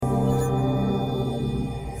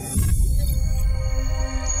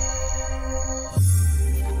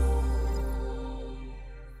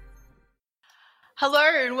Hello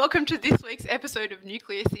and welcome to this week's episode of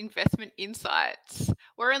Nucleus Investment Insights.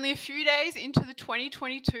 We're only a few days into the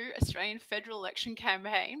 2022 Australian federal election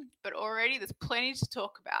campaign, but already there's plenty to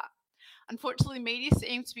talk about. Unfortunately, media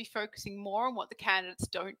seems to be focusing more on what the candidates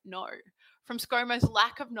don't know. From ScoMo's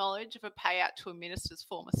lack of knowledge of a payout to a minister's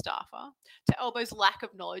former staffer, to Albo's lack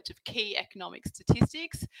of knowledge of key economic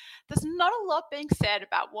statistics, there's not a lot being said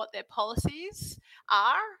about what their policies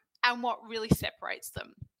are and what really separates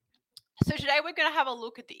them. So today we're going to have a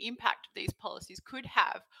look at the impact these policies could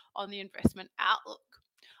have on the investment outlook.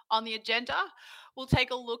 On the agenda, we'll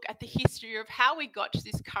take a look at the history of how we got to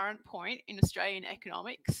this current point in Australian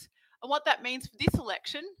economics and what that means for this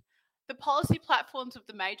election, the policy platforms of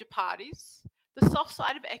the major parties, the soft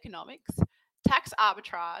side of economics, tax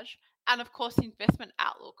arbitrage, and of course the investment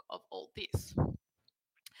outlook of all this.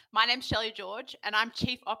 My name's Shelley George, and I'm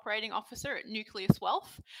Chief Operating Officer at Nucleus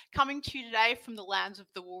Wealth, coming to you today from the lands of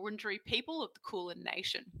the Wurundjeri people of the Kulin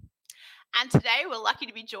Nation. And today we're lucky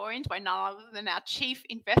to be joined by none other than our Chief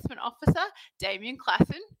Investment Officer, Damien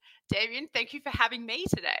Klassen. Damien, thank you for having me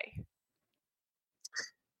today.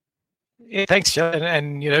 Yeah, thanks, Shelley,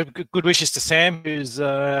 and good wishes to Sam, who's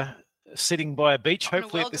sitting by a beach,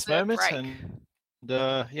 hopefully at this moment. Break.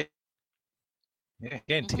 And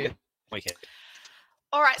again, weekend.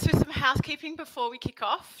 All right, so some housekeeping before we kick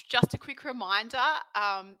off. Just a quick reminder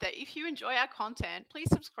that if you enjoy our content, please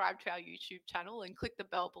subscribe to our YouTube channel and click the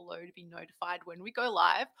bell below to be notified when we go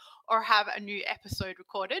live or have a new episode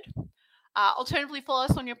recorded. Alternatively, follow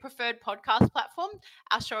us on your preferred podcast platform.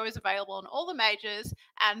 Our show is available on all the majors.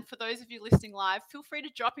 And for those of you listening live, feel free to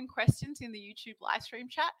drop in questions in the YouTube live stream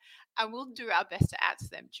chat, and we'll do our best to answer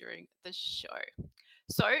them during the show.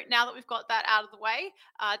 So now that we've got that out of the way,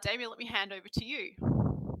 Damien, let me hand over to you.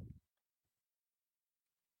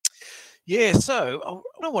 Yeah, so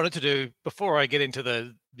what I wanted to do before I get into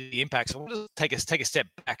the impacts, I want to take a step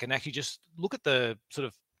back and actually just look at the sort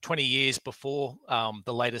of 20 years before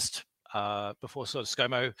the latest, before sort of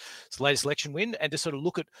ScoMo's latest election win, and just sort of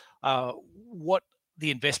look at what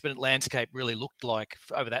the investment landscape really looked like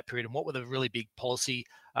over that period and what were the really big policy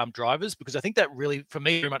drivers, because I think that really, for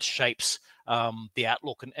me, very much shapes the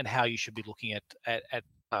outlook and how you should be looking at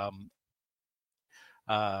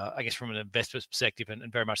I guess from an investor's perspective,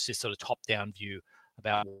 and very much this sort of top-down view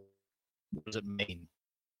about what does it mean.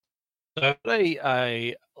 So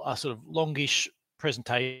a sort of longish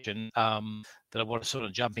presentation that I want to sort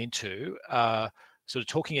of jump into, sort of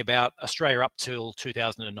talking about Australia up till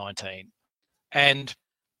 2019. And,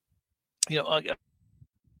 I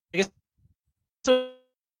guess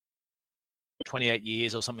 28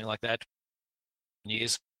 years or something like that,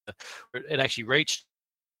 years, it actually reached.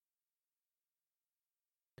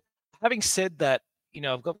 Having said that,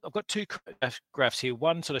 I've got two graphs here.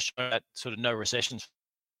 One sort of showing that sort of no recessions for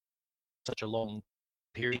such a long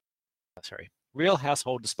period. Real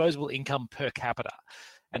household disposable income per capita,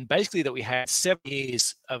 and basically that we had 7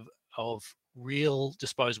 years of real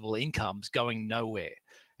disposable incomes going nowhere.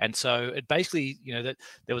 And so it basically, that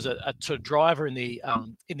there was a sort of driver in the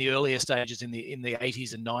earlier stages in the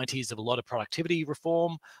 80s and 90s of a lot of productivity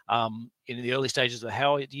reform. In the early stages of the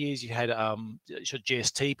Howard years, you had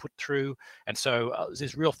GST put through, and so there's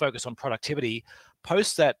this real focus on productivity.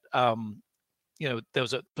 Post that, there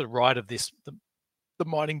was a sort of ride of this the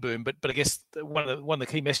mining boom, but I guess one of the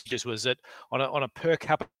key messages was that on a per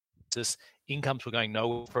capita basis, incomes were going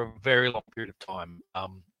nowhere for a very long period of time.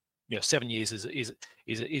 7 years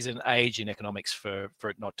is an age in economics for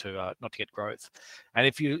it not to get growth. And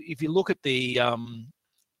if you look at the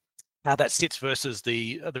how that sits versus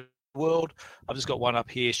the world, I've just got one up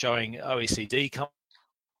here showing OECD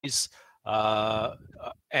countries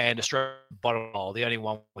and Australia bottom line, the only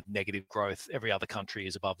one with negative growth. Every other country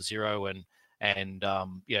is above zero, and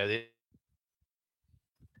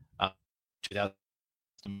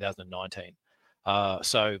 2019.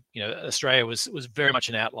 So Australia was very much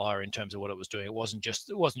an outlier in terms of what it was doing. It wasn't just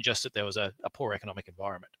that there was a poor economic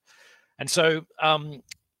environment. And so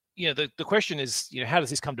the question is, how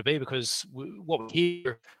does this come to be? Because what we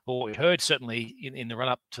hear, or what we heard certainly in the run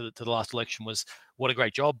up to the last election, was what a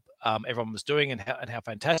great job everyone was doing, and how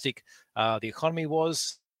fantastic the economy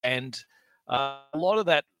was, and a lot of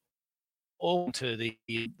that all to the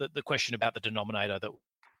question about the denominator, that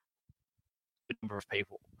number of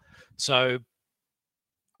people. So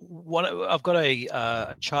I've got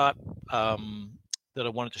a chart that I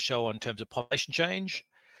wanted to show in terms of population change.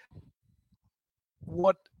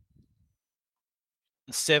 What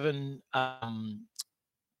 7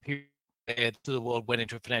 period to the world went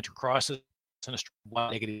into a financial crisis and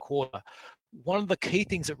one negative quarter. One of the key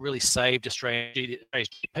things that really saved Australia's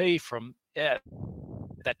GDP from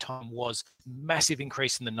at that time was massive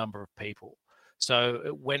increase in the number of people. So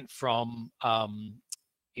it went from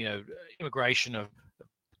immigration of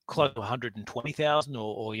close to 120,000,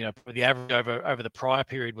 or the average over the prior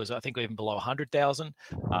period was, I think, even below 100,000,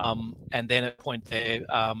 and then at a point there,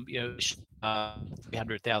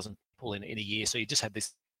 300,000 people in a year. So you just had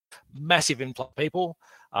this massive influx of people.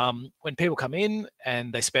 When people come in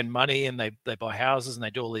and they spend money and they buy houses and they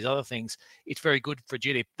do all these other things, it's very good for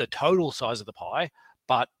GDP, the total size of the pie,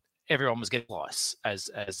 but everyone was getting slice as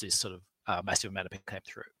this sort of massive amount of people came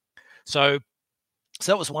through. So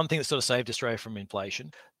that was one thing that sort of saved Australia from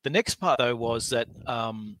inflation. The next part, though, was that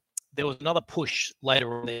there was another push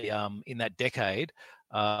later on in that decade,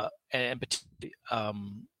 and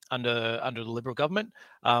under the Liberal government,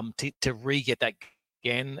 to re-get that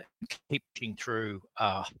again, keep pushing through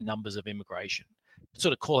numbers of immigration,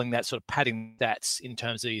 sort of calling that sort of padding stats in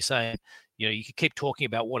terms of you saying, you could keep talking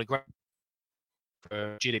about what a great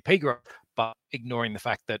GDP growth, but ignoring the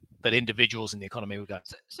fact that individuals in the economy would go.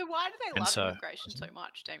 So why do they love immigration so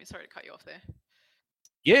much, Jamie? Sorry to cut you off there.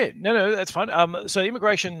 Yeah, no, that's fine. So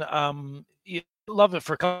immigration, you love it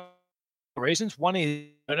for a couple of reasons. One is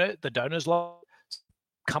the donors love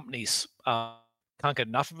companies can't get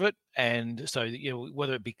enough of it, and so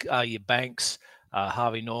whether it be your banks,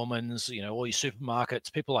 Harvey Normans, all your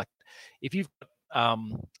supermarkets, people like, if you've got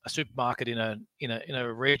a supermarket in a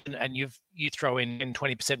region and you throw in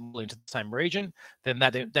 20% more into the same region, then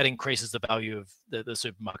that increases the value of the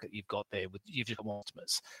supermarket you've got there. You've got more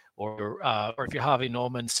customers, or if you're Harvey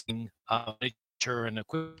Norman selling furniture and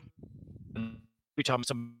equipment, every time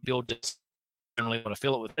some builders generally want to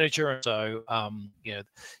fill it with furniture, and so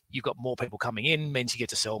you've got more people coming in, means you get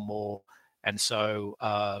to sell more, and so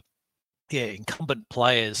incumbent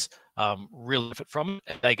players really benefit from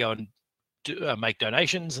it. They go and make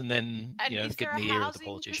donations, and then get in the ear of the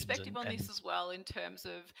politicians. Perspective on this as well, in terms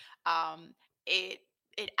of it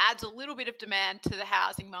adds a little bit of demand to the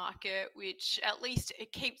housing market, which at least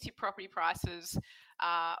it keeps your property prices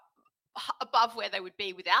above where they would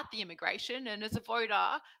be without the immigration. And as a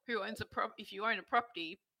voter who owns if you own a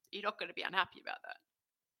property, you're not going to be unhappy about that.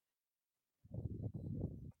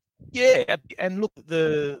 Yeah, and look,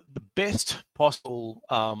 the best possible,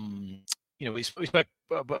 we spoke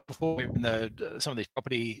before in some of these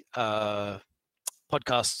property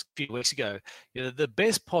podcasts a few weeks ago. The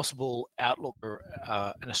best possible outlook for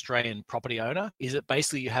an Australian property owner is that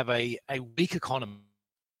basically you have a weak economy.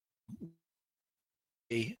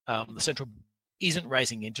 The central isn't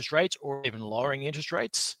raising interest rates or even lowering interest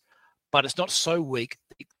rates, but it's not so weak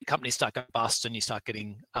that companies start going bust and you start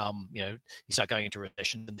getting, you start going into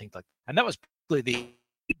recession and things like that. And that was probably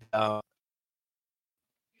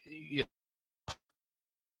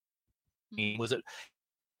was it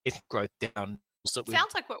growth down.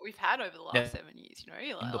 Sounds like what we've had over the last 7 years.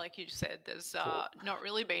 Like you said, there's not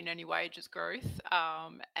really been any wages growth,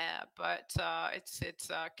 but it's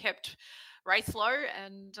kept rates low,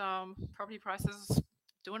 and property prices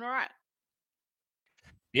doing all right.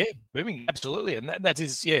 Yeah, booming, absolutely, and that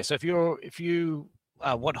is So if you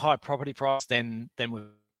want high property price, then we're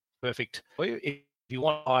perfect for you. If you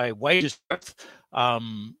want high wages growth,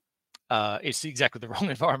 it's exactly the wrong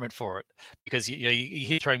environment for it, because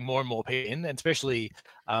you're throwing more and more people in, and especially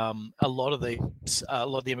a lot of the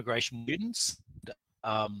immigration students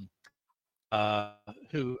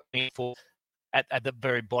who for at the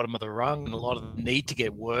very bottom of the rung, and a lot of them need to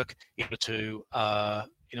get work in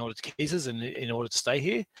order to get visas and in order to stay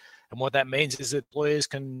here. And what that means is that employers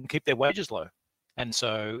can keep their wages low. And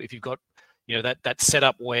so if you've got that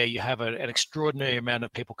setup where you have an extraordinary amount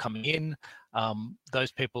of people coming in,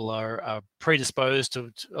 those people are predisposed to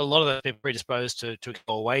a lot of those people predisposed to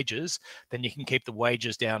lower wages, then you can keep the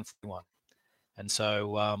wages down for everyone. And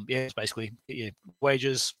so it's basically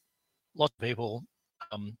wages, lots of people,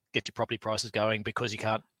 get your property prices going, because you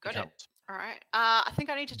can't. Got it. All right. I think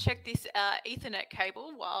I need to check this Ethernet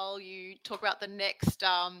cable while you talk about the next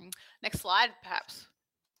slide, perhaps.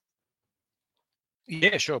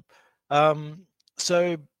 Yeah, sure.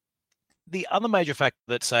 So the other major factor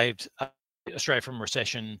that saved Australia from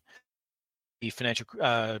recession, the financial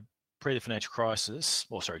pre the financial crisis,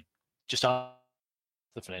 just after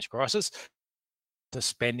the financial crisis, the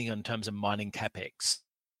spending in terms of mining capex.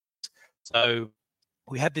 So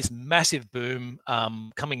we had this massive boom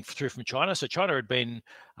coming through from China. So China had been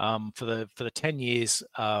for the 10 years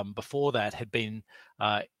before that had been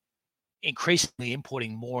increasingly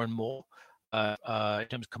importing more and more in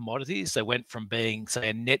terms of commodities. They went from being, say,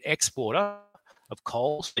 a net exporter of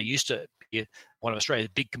coal. So they used to be one of Australia's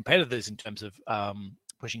big competitors in terms of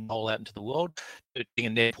pushing coal out into the world, to being a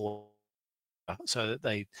net importer so that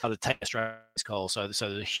they started taking Australia's coal. So there's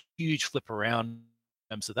a huge flip around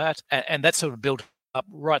in terms of that, and that sort of built up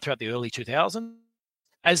right throughout the early 2000s.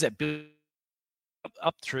 As that built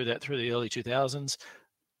up through the early 2000s,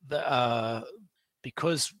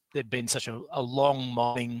 because there'd been such a long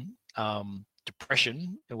mining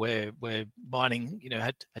depression where mining,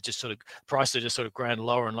 had just sort of prices had just sort of grown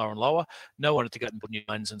lower and lower and lower. No one wanted to go and put new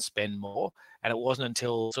mines and spend more. And it wasn't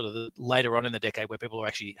until sort of later on in the decade where people were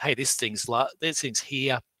actually, hey, this thing's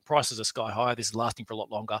here, prices are sky high, this is lasting for a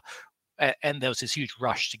lot longer, and there was this huge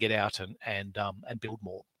rush to get out and build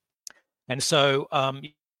more. And so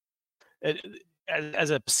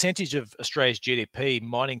as a percentage of Australia's GDP,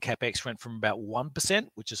 mining capex went from about 1%,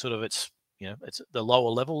 which is sort of it's the lower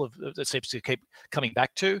level of that seems to keep coming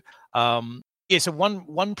back to. So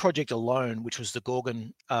one project alone, which was the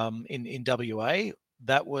Gorgon in WA,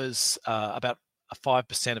 that was about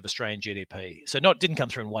 5% of Australian GDP. So didn't come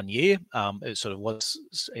through in 1 year. It sort of was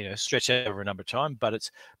stretched out over a number of time, but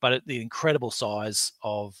the incredible size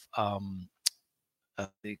of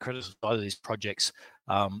these projects,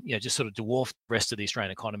 just sort of dwarfed the rest of the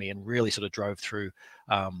Australian economy and really sort of drove through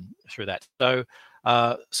that. So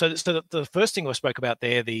the first thing I spoke about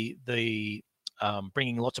there, the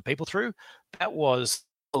bringing lots of people through, that was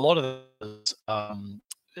a lot of those,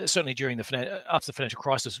 certainly during after the financial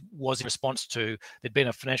crisis, was in response to there'd been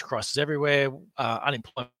a financial crisis everywhere.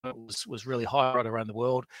 Unemployment was really high right around the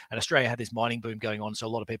world, and Australia had this mining boom going on. So a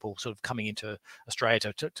lot of people sort of coming into Australia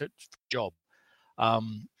to job.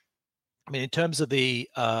 In terms of the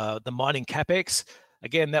mining capex,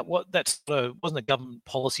 again, that wasn't a government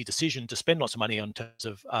policy decision to spend lots of money on terms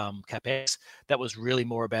of capex. That was really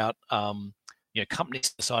more about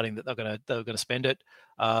companies deciding that they were going to spend it.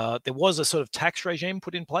 There was a sort of tax regime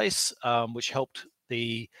put in place, which helped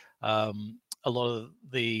a lot of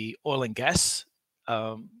the oil and gas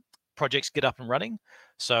projects get up and running.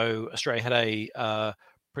 So Australia had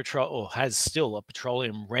has still a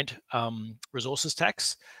petroleum rent resources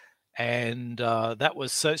tax, and that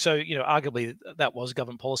was arguably that was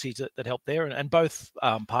government policy that helped there, and both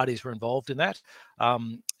parties were involved in that.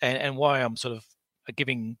 And why I'm sort of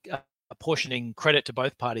giving apportioning credit to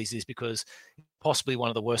both parties is because possibly one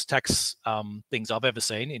of the worst tax things I've ever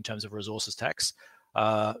seen in terms of resources tax.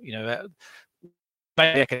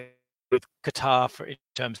 Maybe with Qatar in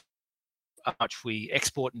terms of how much we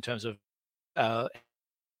export in terms of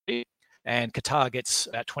and Qatar gets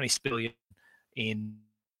about 20 billion in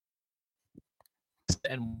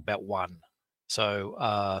and about one. So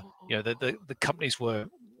the companies were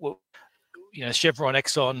Chevron,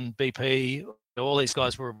 Exxon, BP, all these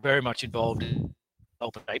guys were very much involved in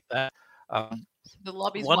helping shape that. The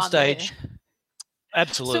lobbies one stage, there.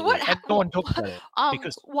 absolutely. So and no one talks about it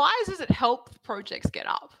because why does it help projects get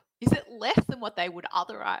up? Is it less than what they would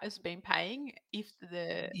otherwise been paying if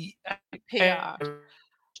the PR?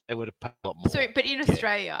 They would have paid a lot more. So, but in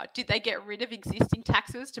Australia, did they get rid of existing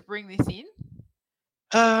taxes to bring this in?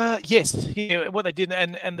 Yes. What they did,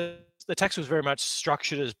 and the tax was very much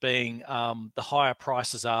structured as being the higher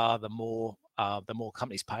prices are, the more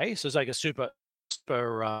companies pay. So it's like a super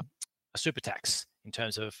tax in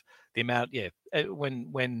terms of the amount. Yeah,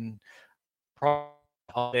 when then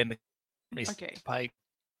the companies pay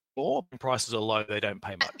more, when prices are low, they don't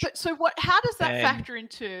pay much. But so how does that factor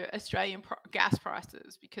into Australian gas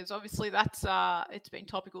prices? Because obviously that's it's been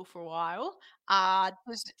topical for a while.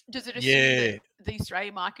 Does it assume that the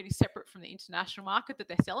Australian market is separate from the international market that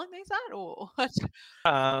they're selling these at, or?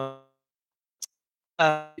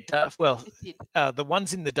 The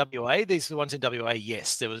ones in the WA, these are the ones in WA.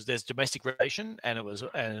 Yes, there's domestic regulation, and it was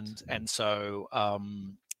and so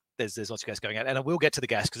there's lots of gas going out, and I will get to the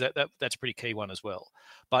gas because that's a pretty key one as well.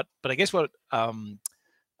 But I guess what again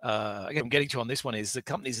I'm getting to on this one is the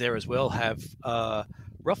companies there as well have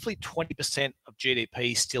roughly 20% of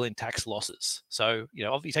GDP still in tax losses. So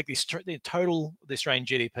if you take the total the Australian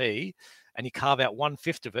GDP and you carve out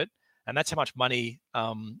 1/5 of it, and that's how much money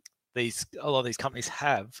a lot of these companies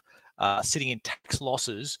have sitting in tax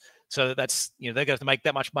losses. So that's they're going to have to make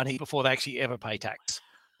that much money before they actually ever pay tax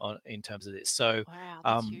in terms of this. So wow,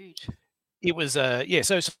 that's huge. It was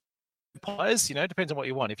so suppliers, depends on what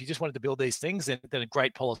you want. If you just wanted to build these things, then a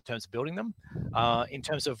great policy in terms of building them. In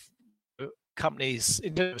terms of companies,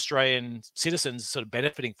 in terms of Australian citizens sort of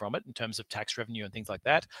benefiting from it in terms of tax revenue and things like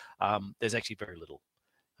that, there's actually very little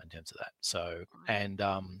in terms of that. So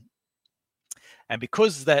and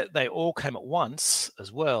because they all came at once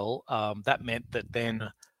as well, that meant that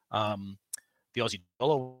then the Aussie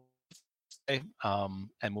dollar,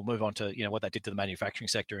 and we'll move on to what that did to the manufacturing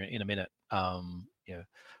sector in a minute.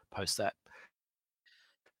 Post that.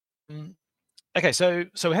 Okay, so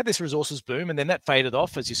we had this resources boom, and then that faded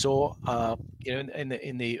off, as you saw,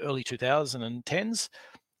 in the early 2010s,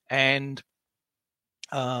 and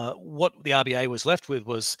what the RBA was left with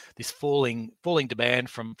was this falling demand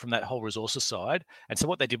from that whole resources side. And so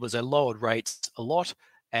what they did was they lowered rates a lot,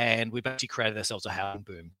 and we basically created ourselves a housing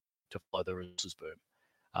boom to follow the resources boom.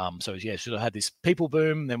 So yeah, sort of had this people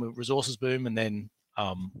boom, then resources boom, and then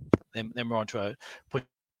we're on to a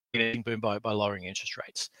pushing boom by lowering interest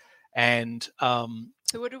rates. And so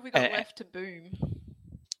what have we got left to boom?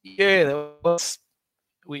 Yeah, there was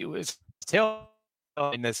tell.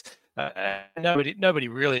 I mean, there's nobody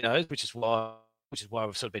really knows, which is why we've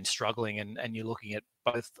sort of been struggling, and you're looking at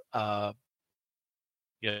both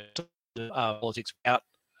politics without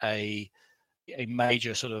a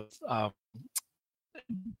major sort of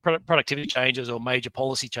productivity changes or major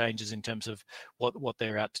policy changes in terms of what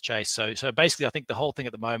they're out to chase. So basically, I think the whole thing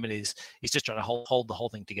at the moment is just trying to hold the whole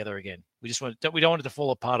thing together again. We don't want it to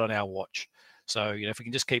fall apart on our watch. So if we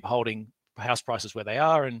can just keep holding house prices where they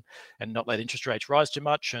are and not let interest rates rise too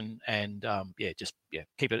much and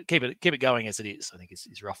keep it going as it is, I think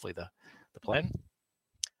is roughly the plan.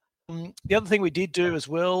 The other thing we did do as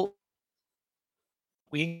well,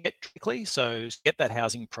 we get that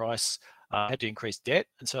housing price. Had to increase debt,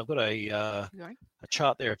 and so I've got a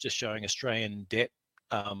chart there of just showing Australian debt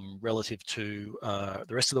relative to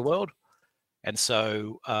the rest of the world, and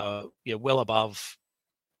so well above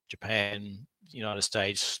Japan, United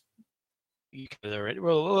States, UK,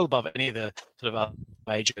 well above any of the sort of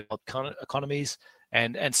major economies,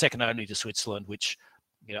 and second only to Switzerland, which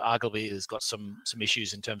arguably has got some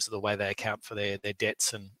issues in terms of the way they account for their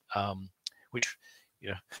debts, and which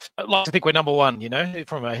I'd like to think we're number one,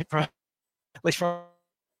 from at least from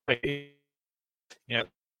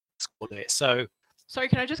score there. So sorry,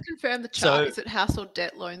 can I just confirm the chart? Is it household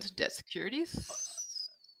debt, loans, and debt securities?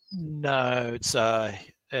 No, it's the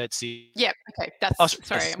okay. That's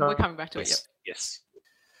sorry, we're coming back to it. Yes.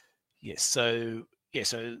 So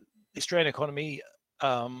the Australian economy.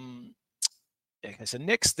 Okay, so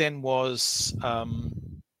next then was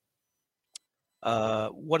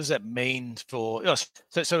what does that mean for?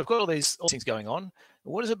 So we've got all these things going on.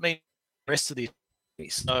 What does it mean for the rest of the economy?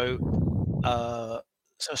 So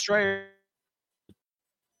Australia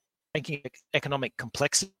banking economic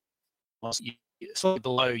complexity was slightly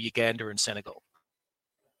below Uganda and Senegal.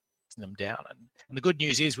 Them down, and the good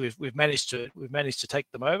news is we've managed to take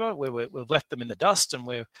them over. We've left them in the dust, and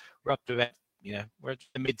we're up to about we're at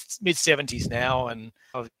the mid 70s now, and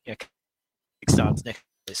Pakistan's next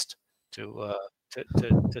list to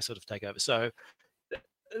sort of take over. So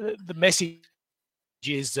the message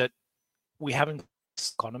is that we haven't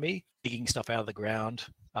economy digging stuff out of the ground,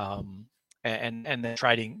 and then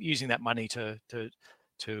trading, using that money to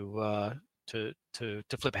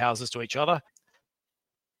flip houses to each other.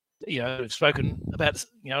 We've spoken about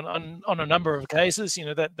on a number of cases,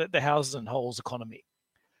 that the houses and holes economy.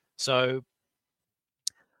 So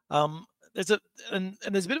there's a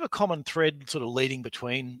bit of a common thread sort of leading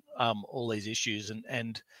between all these issues,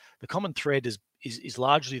 and the common thread is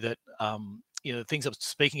largely that the things I was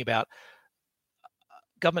speaking about.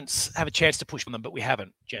 Governments have a chance to push on them, but we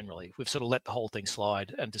haven't generally. We've sort of let the whole thing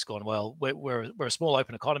slide and just gone, well, we're a small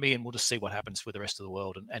open economy, and we'll just see what happens with the rest of the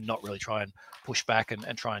world, and not really try and push back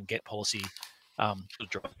and try and get policy to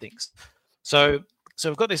drive things. So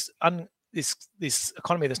we've got this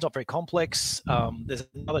economy that's not very complex. There's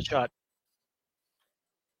another chart.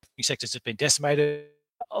 Sectors have been decimated.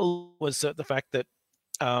 Was the fact that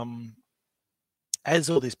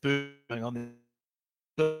as all this boom going on,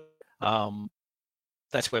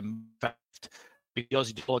 that's when the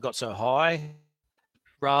Aussie dollar got so high,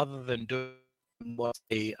 rather than doing what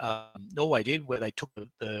Norway did, where they took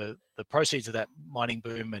the proceeds of that mining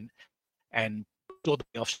boom and stored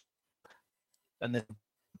them off, and then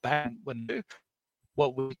back when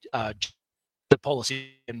what we the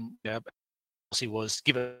policy and policy was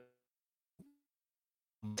given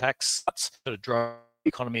tax cuts, sort of drove the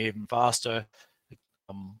economy even faster.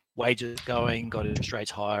 Wages going, got interest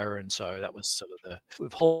rates higher, and so that was sort of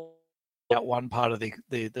we've pulled out one part of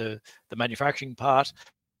the manufacturing part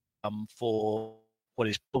for what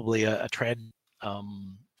is probably a trend,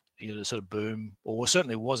 sort of boom, or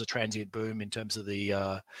certainly was a transient boom in terms of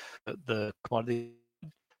the commodity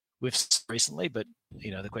we've seen recently. But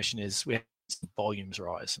the question is, we have volumes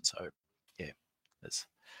rise, and so that's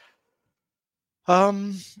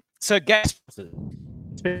so gas.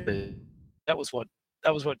 That was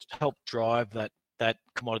what helped drive that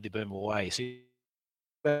commodity boom away. So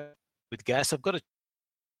with gas, I've got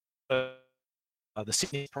the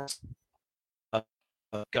Sydney price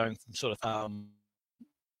going from sort of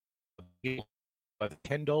over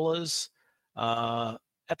 $10.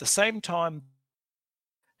 At the same time,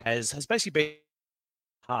 has basically been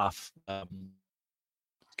half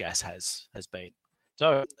gas has been.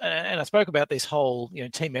 So, and I spoke about this whole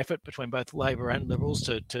team effort between both Labor and Liberals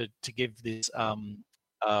to give this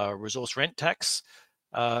resource rent tax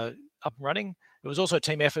up and running. It was also a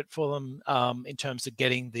team effort for them in terms of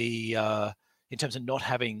getting in terms of not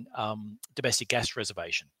having domestic gas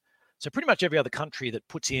reservation. So pretty much every other country that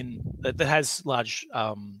puts in that has large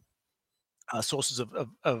sources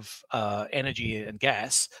of energy and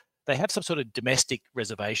gas, they have some sort of domestic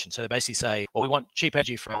reservation. So they basically say, well, we want cheap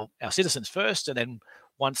energy for our citizens first, and then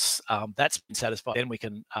once that's been satisfied, then we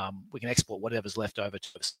can export whatever's left over to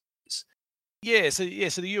overseas.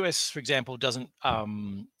 So the US, for example, doesn't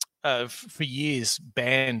for years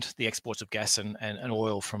banned the exports of gas and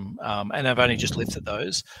oil from, and they've only just lifted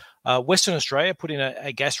those. Western Australia put in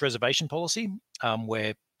a gas reservation policy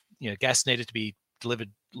where gas needed to be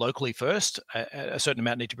delivered locally first. A certain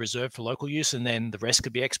amount need to be reserved for local use, and then the rest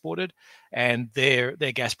could be exported. And their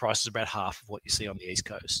gas price is about half of what you see on the East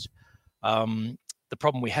Coast. The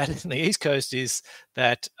problem we had in the East Coast is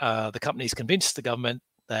that the companies convinced the government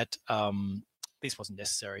that this wasn't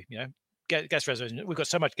necessary. Gas reservation. We've got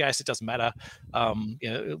so much gas, it doesn't matter.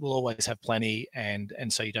 We'll always have plenty, and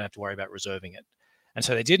so you don't have to worry about reserving it. And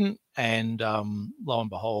so they didn't. And lo and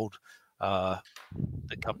behold, the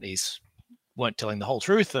companies weren't telling the whole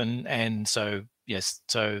truth, and so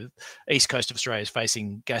East Coast of Australia is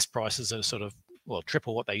facing gas prices that are sort of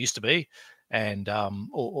triple what they used to be, and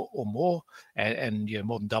or more, and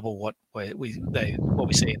more than double what we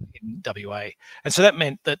see in WA. And so that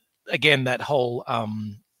meant that again that whole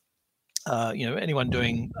anyone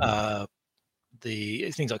doing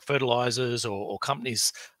the things like fertilizers or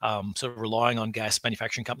companies sort of relying on gas,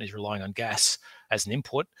 manufacturing companies relying on gas as an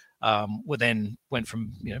input, went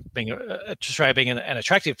from being Australia being an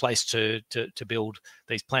attractive place to build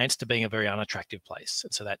these plants to being a very unattractive place.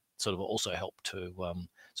 And so that sort of also helped to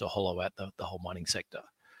sort of hollow out the whole mining sector.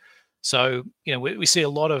 So we see a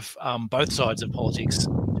lot of both sides of politics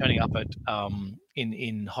turning up at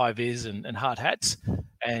in high vis and hard hats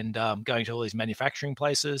and going to all these manufacturing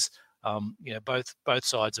places. Both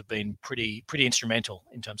sides have been pretty instrumental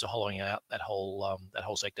in terms of hollowing out that whole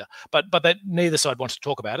sector. But that neither side wants to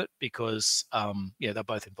talk about it because they're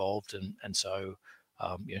both involved, and so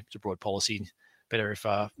it's a broad policy. Better if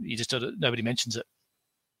you just nobody mentions it.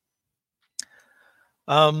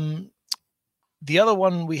 The other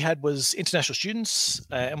one we had was international students,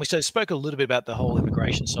 and we spoke a little bit about the whole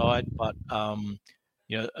immigration side, but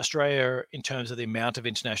Australia, in terms of the amount of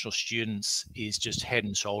international students, is just head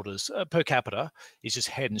and shoulders per capita, is just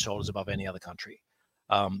head and shoulders above any other country.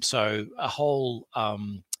 So a whole,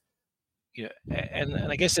 and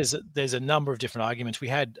I guess there's a number of different arguments. We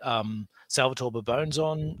had Salvatore Babones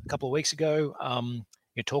on a couple of weeks ago,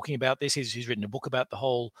 talking about this. He's written a book about the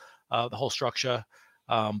whole structure.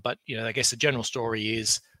 But I guess the general story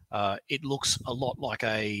is it looks a lot like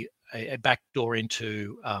a backdoor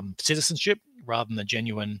into citizenship rather than the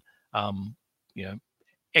genuine,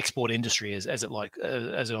 export industry as it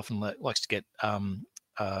often likes to get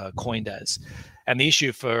coined as. And the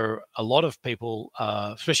issue for a lot of people,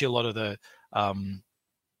 especially a lot of the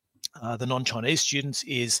non-Chinese students,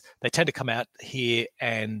 is they tend to come out here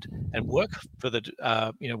and work for the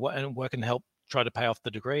and work and help try to pay off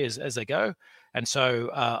the degree as they go. And so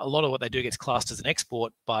a lot of what they do gets classed as an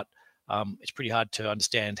export, but it's pretty hard to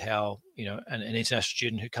understand how an international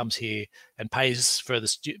student who comes here and pays for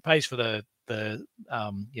the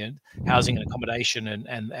housing and accommodation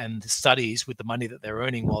and the studies with the money that they're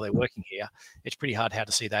earning while they're working here. It's pretty hard how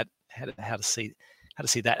to see that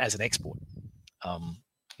as an export.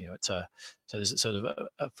 So there's sort of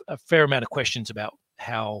a fair amount of questions about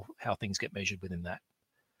how things get measured within that.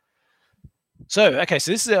 So, okay,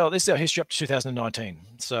 so this is our history up to 2019.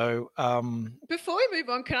 So, before we move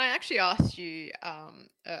on, can I actually ask you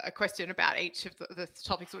a question about each of the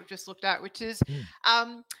topics that we've just looked at, which is,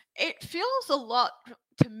 it feels a lot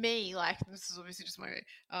to me like, this is obviously just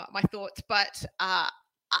my thoughts, but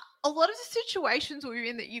a lot of the situations we're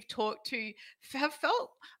in that you've talked to have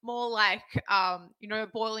felt more like, a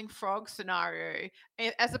boiling frog scenario,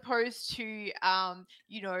 as opposed to,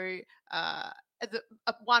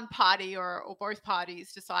 one party or both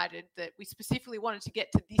parties decided that we specifically wanted to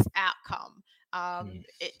get to this outcome.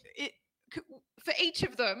 For each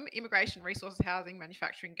of them, immigration, resources, housing,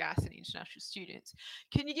 manufacturing, gas, and international students.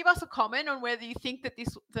 Can you give us a comment on whether you think that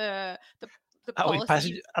the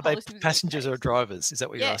policy, are they passengers or drivers? Is that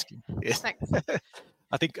what you're asking? Yes. Thanks.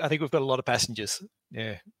 I think we've got a lot of passengers.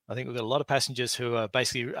 Yeah, I think we've got a lot of passengers who are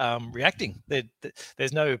basically reacting.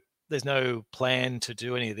 There's no plan to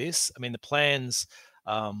do any of this. I mean, the plans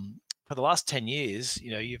for the last 10 years,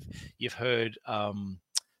 you've heard. I'm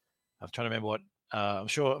trying to remember what. I'm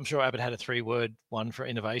sure Abbott had a 3-word one for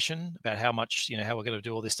innovation about how much, how we're going to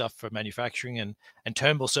do all this stuff for manufacturing, and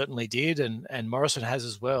Turnbull certainly did, and Morrison has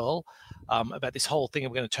as well, about this whole thing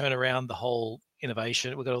of we're going to turn around the whole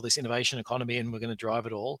innovation. We've got all this innovation economy, and we're going to drive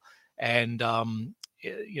it all. And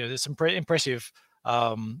there's some impressive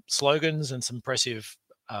slogans and some impressive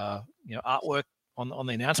artwork on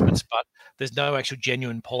the announcements, but there's no actual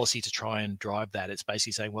genuine policy to try and drive that. It's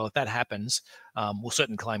basically saying, well, if that happens, we'll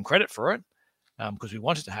certainly claim credit for it, because we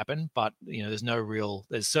want it to happen, but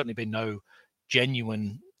there's certainly been no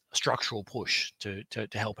genuine structural push to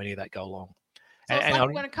help any of that go along. So it's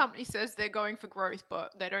like when a company says they're going for growth,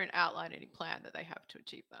 but they don't outline any plan that they have to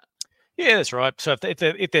achieve that. Yeah, that's right. So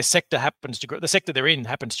if their sector happens to grow, the sector they're in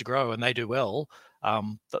happens to grow, and they do well,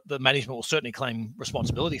 the management will certainly claim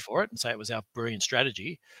responsibility for it and say it was our brilliant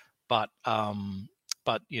strategy. But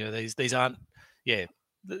these aren't. Yeah,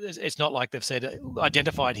 it's not like they've said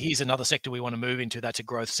identified. Here's another sector we want to move into. That's a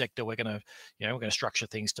growth sector. We're going to structure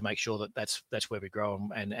things to make sure that that's where we grow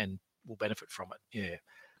and will benefit from it. Yeah.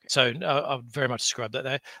 So I would very much describe that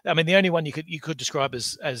there. I mean, the only one you could describe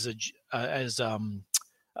as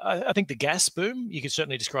I think the gas boom, you could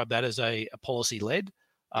certainly describe that as a policy led.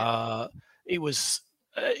 It was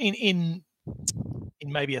in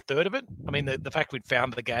maybe a third of it. I mean, the fact we'd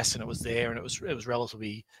found the gas and it was there and it was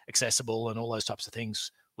relatively accessible and all those types of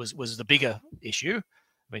things was the bigger issue.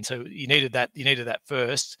 I mean, so you needed that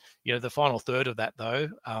first. The final third of that, though,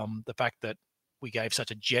 the fact that we gave such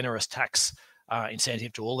a generous tax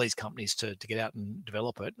incentive to all these companies to get out and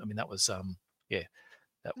develop it. I mean, that was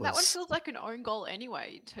that one feels like an own goal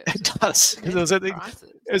anyway. It does, because it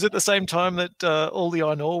was at the same time that all the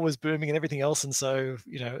iron ore was booming and everything else, and so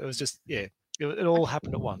it was just it all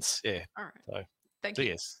happened at once. Yeah. All right. So thank you.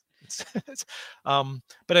 Yes.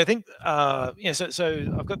 But I think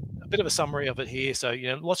so I've got a bit of a summary of it here. So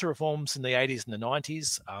lots of reforms in the 80s and the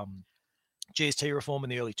 90s. GST reform in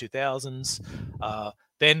the early 2000s.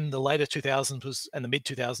 Then the later 2000s and the mid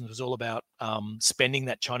 2000s was all about spending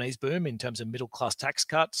that Chinese boom in terms of middle class tax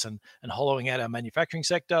cuts and hollowing out our manufacturing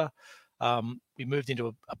sector. We moved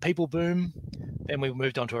into a people boom. Then we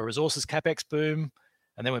moved on to a resources capex boom,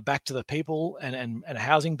 and then we're back to the people and a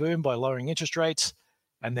housing boom by lowering interest rates.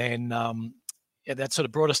 And then that sort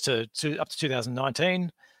of brought us to up to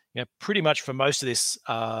 2019. Pretty much for most of this,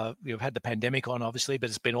 we've had the pandemic on, obviously, but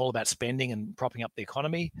it's been all about spending and propping up the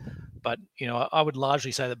economy. But I would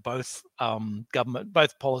largely say that both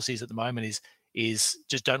both policies at the moment is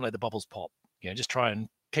just don't let the bubbles pop. Just try and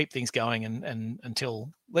keep things going and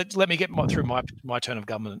until let me get through my turn of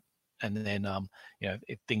government, and then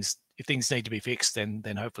if things need to be fixed, then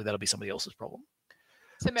hopefully that'll be somebody else's problem.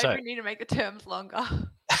 So maybe we need to make the terms longer.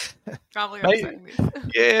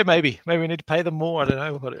 Yeah, maybe we need to pay them more. I don't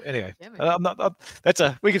know. But anyway,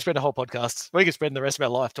 we could spend a whole podcast. We could spend the rest of our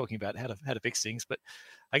life talking about how to fix things. But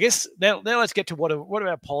I guess now let's get to what are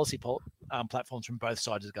our policy platforms from both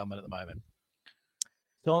sides of the government at the moment.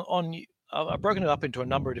 So I've broken it up into a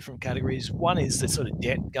number of different categories. One is the sort of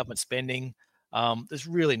debt, government spending. There's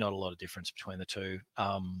really not a lot of difference between the two.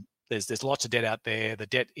 There's lots of debt out there. The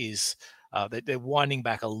debt is they're winding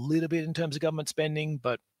back a little bit in terms of government spending,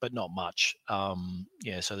 but not much.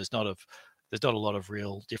 So there's not a lot of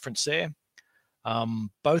real difference there.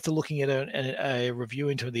 Both are looking at a review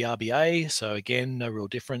into the RBA. So again, no real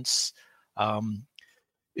difference.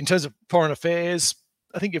 In terms of foreign affairs,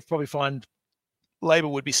 I think you'll probably find Labor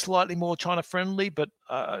would be slightly more China friendly, but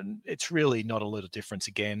it's really not a lot of difference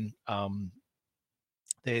again.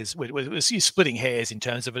 We're splitting hairs in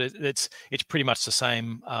terms of it. It's pretty much the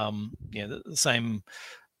same. The same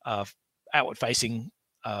outward facing.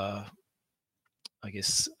 I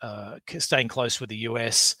guess staying close with the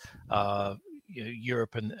US,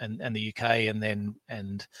 Europe and the UK,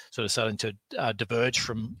 and sort of starting to diverge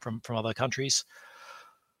from other countries.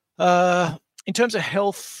 In terms of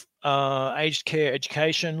health, aged care,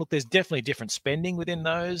 education, look, there's definitely different spending within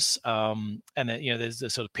those. And there's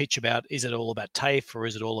the sort of pitch about, is it all about TAFE or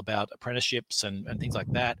is it all about apprenticeships and things like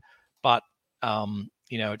that? But,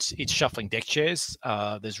 it's shuffling deck chairs.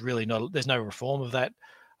 There's no reform of that,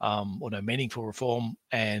 or no meaningful reform.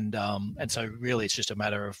 And so really it's just a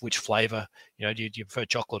matter of which flavor, do you prefer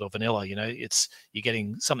chocolate or vanilla? You're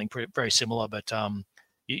getting something very similar, but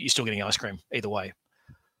you're still getting ice cream either way.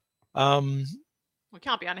 We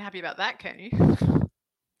can't be unhappy about that, can you?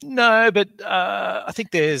 No, but I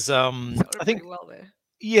think there's pretty well there.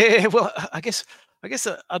 Yeah, well, I guess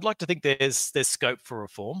I'd like to think there's scope for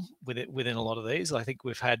reform within a lot of these. I think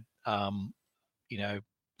we've had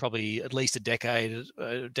probably at least a decade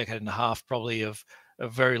and a half, probably of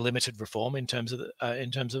very limited reform in terms of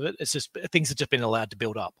it. It's just things have just been allowed to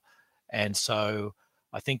build up, and so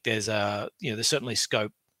I think there's there's certainly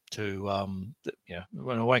scope to I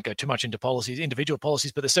won't go too much into individual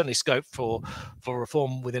policies, but there's certainly scope for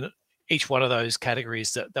reform within each one of those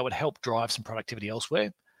categories that would help drive some productivity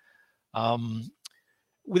elsewhere.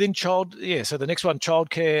 Within so the next one,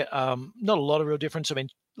 childcare, not a lot of real difference. I mean,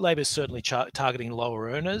 Labor's certainly targeting lower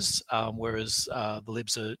earners, whereas the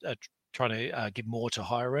Libs are trying to give more to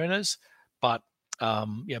higher earners. But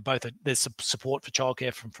there's some support for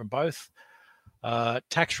childcare from both.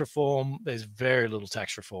 Tax reform, there's very little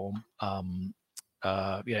tax reform.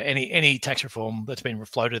 Any tax reform that's been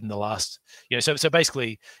floated in the last, so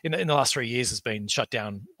basically in the last 3 years has been shut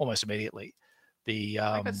down almost immediately.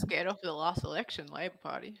 I got scared off the last election, Labor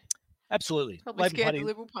Party. Absolutely. Probably scared the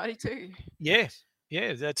Liberal Party too. Yeah,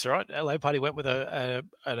 that's right. Labor Party went with an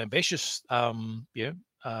ambitious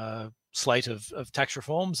slate of tax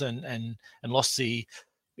reforms and lost the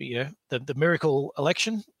miracle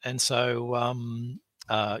election, and so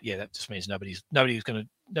that just means nobody's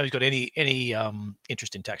got any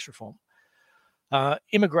interest in tax reform.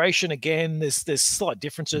 Immigration, again, there's slight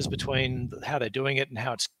differences between how they're doing it and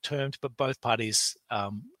how it's termed, but both parties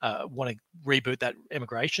want to reboot that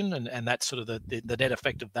immigration, and that's sort of the net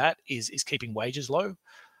effect of that is keeping wages low.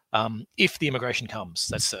 If the immigration comes,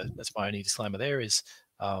 that's my only disclaimer there is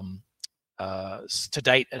to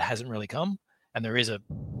date it hasn't really come, and there is a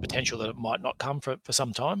potential that it might not come for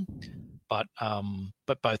some time, but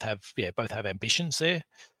both have ambitions there.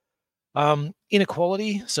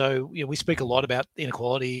 Inequality. So we speak a lot about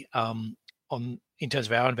inequality in terms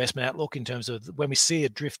of our investment outlook, in terms of when we see a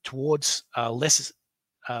drift towards less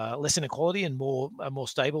inequality and more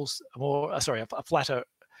stables, a flatter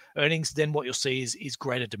earnings, then what you'll see is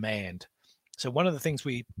greater demand. So one of the things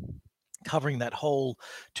covering that whole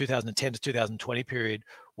 2010 to 2020 period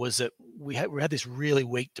was that we had this really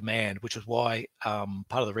weak demand, which was why part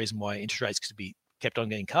of the reason why interest rates could be kept on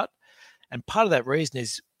getting cut. And part of that reason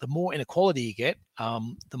is the more inequality you get,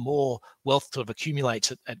 the more wealth sort of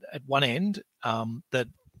accumulates at one end that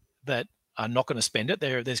are not going to spend it.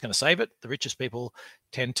 They're going to save it. The richest people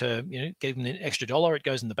tend to give them an extra dollar, it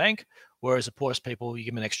goes in the bank, whereas the poorest people, you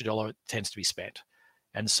give them an extra dollar, it tends to be spent.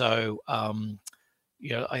 And so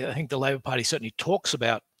I think the Labor Party certainly talks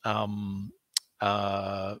about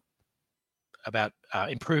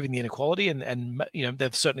improving the inequality, and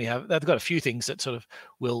they've got a few things that sort of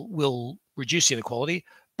will reduce the inequality,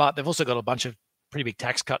 but they've also got a bunch of pretty big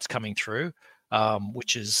tax cuts coming through,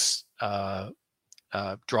 which is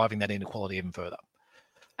driving that inequality even further.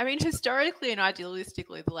 I mean, historically and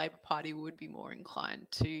idealistically, the Labor Party would be more inclined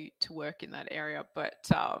to work in that area, but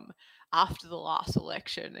after the last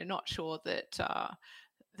election, they're not sure that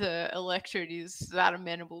the electorate is that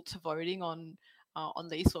amenable to voting on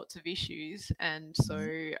these sorts of issues, and so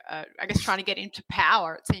I guess trying to get into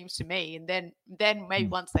power, it seems to me, and then maybe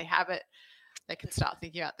once they have it, they can start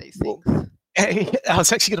thinking about these things. Well, I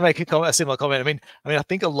was actually going to make a similar comment. I mean, I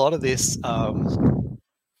think a lot of this, I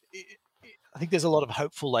think there's a lot of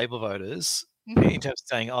hopeful Labor voters in terms of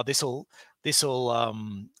saying, "Oh, this'll,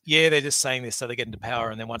 they're just saying this so they get into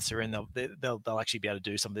power, and then once they're in, they'll actually be able to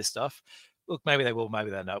do some of this stuff." Look, maybe they will, maybe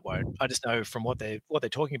they won't. I just know from what they're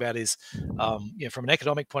talking about is, from an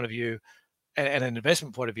economic point of view and an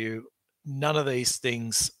investment point of view, none of these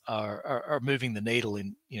things are moving the needle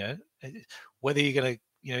in, whether you're going to,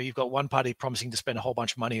 you've got one party promising to spend a whole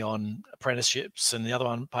bunch of money on apprenticeships and the other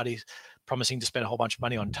one party promising to spend a whole bunch of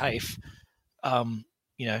money on TAFE.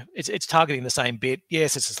 It's targeting the same bit.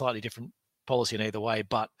 Yes, it's a slightly different policy in either way,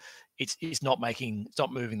 but it's not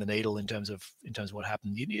moving the needle in terms of what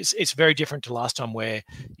happened. It's very different to last time, where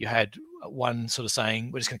you had one sort of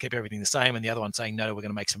saying we're just going to keep everything the same, and the other one saying no, we're going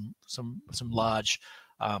to make some large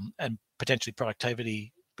and potentially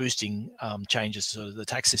productivity boosting changes to the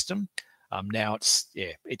tax system. Now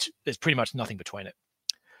there's pretty much nothing between it.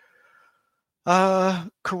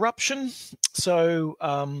 Corruption. So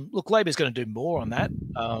look, Labor is going to do more on that.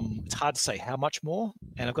 It's hard to say how much more,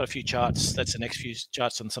 and I've got a few charts. That's the next few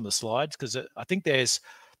charts on some of the slides, because I think there's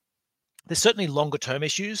certainly longer term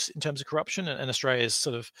issues in terms of corruption, and Australia's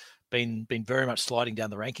sort of been very much sliding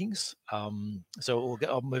down the rankings. So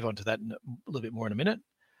I'll move on to that a little bit more in a minute.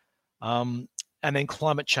 And then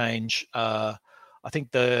climate change. I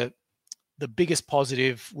think the biggest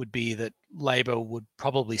positive would be that Labor would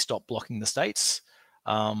probably stop blocking the states,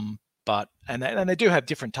 but they do have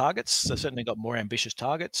different targets. They've certainly got more ambitious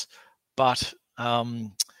targets, but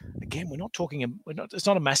again, it's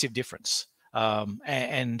not a massive difference.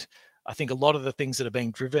 And I think a lot of the things that are being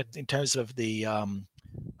driven in terms of the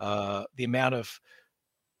the amount of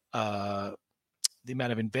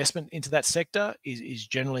investment into that sector is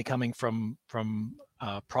generally coming from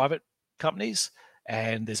private companies,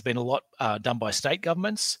 and there's been a lot done by state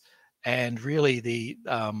governments. And really, the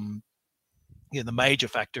major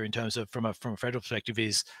factor in terms of from a federal perspective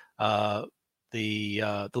is the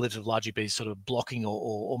libs have largely been sort of blocking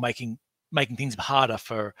or making things harder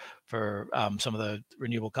for some of the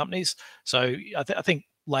renewable companies. So I think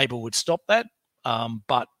Labor would stop that,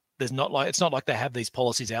 but it's not like they have these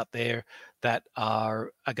policies out there that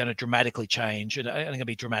are going to dramatically change and are going to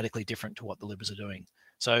be dramatically different to what the Liberals are doing.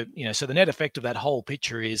 So so the net effect of that whole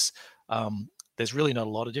picture is there's really not a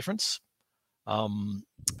lot of difference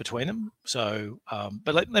between them. So,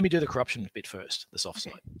 but let me do the corruption bit first, the soft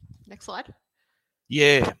side. Next slide.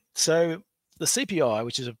 Yeah. So the CPI,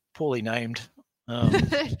 which is a poorly named, but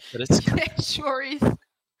it's it sure is.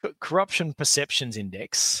 Corruption Perceptions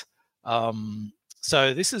Index.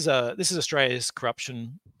 So this is Australia's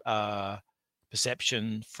corruption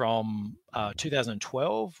perception from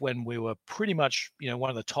 2012, when we were pretty much one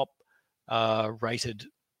of the top rated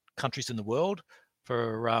countries in the world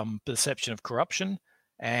for perception of corruption,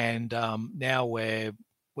 and now we're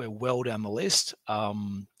well down the list. I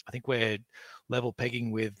think we're level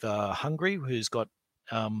pegging with Hungary, who's got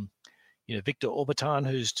Viktor Orban,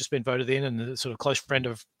 who's just been voted in and a sort of close friend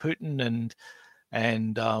of Putin,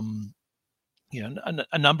 and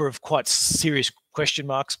a number of quite serious question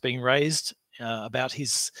marks being raised about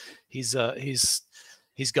his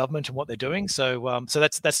government and what they're doing. So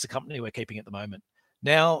that's the company we're keeping at the moment.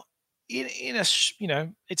 Now,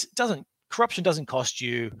 corruption doesn't cost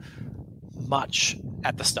you much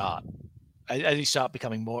at the start. As you start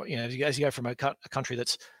becoming more, as you go from a country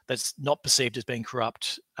that's not perceived as being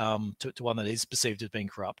corrupt to one that is perceived as being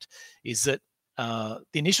corrupt, is that the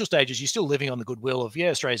initial stages, you're still living on the goodwill of,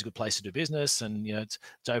 Australia's a good place to do business, and it's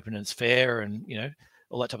open and it's fair, and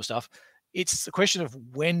all that type of stuff. It's the question of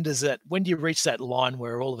when do you reach that line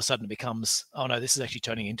where all of a sudden it becomes, oh no, this is actually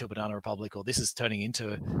turning into a banana republic, or this is turning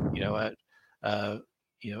into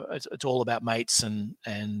it's all about mates, and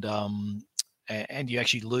you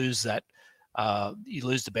actually lose that. You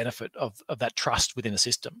lose the benefit of that trust within a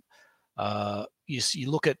system. You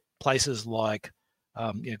look at places like,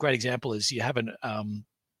 a great example is you have an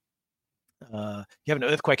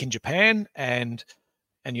earthquake in Japan, and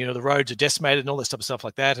the roads are decimated and all this type of stuff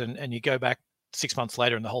like that, and you go back 6 months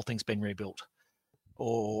later and the whole thing's been rebuilt.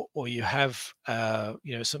 Or you have an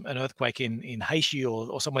earthquake in Haiti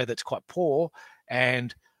or somewhere that's quite poor,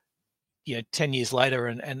 and 10 years later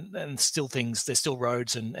and still there's still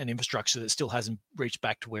roads and infrastructure that still hasn't reached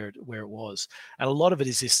back to where it was. And a lot of it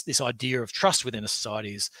is this idea of trust within a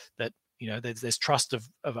society, is that there's trust of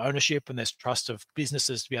ownership, and there's trust of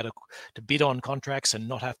businesses to be able to bid on contracts and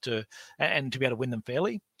not have to, and to be able to win them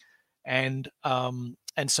fairly. And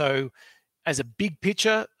so as a big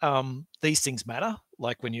picture, these things matter,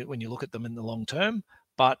 like when you look at them in the long term,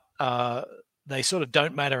 but they sort of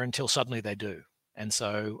don't matter until suddenly they do. And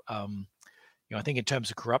so I think in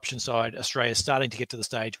terms of corruption side, Australia is starting to get to the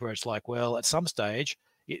stage where it's like, well, at some stage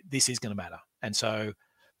this is going to matter. And so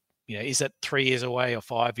is that 3 years away or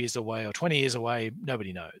 5 years away or 20 years away?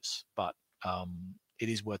 Nobody knows. But it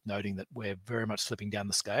is worth noting that we're very much slipping down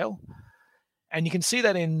the scale. And you can see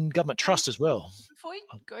that in government trust as well. Before you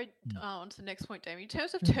go on to the next point, Damien, in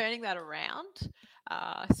terms of turning that around,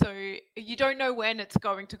 so you don't know when it's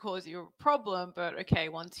going to cause you a problem, but okay,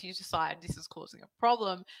 once you decide this is causing a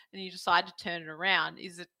problem and you decide to turn it around,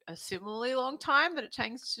 is it a similarly long time that it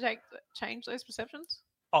takes to change those perceptions?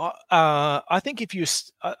 I think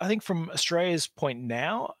from Australia's point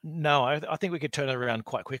now, no, I think we could turn it around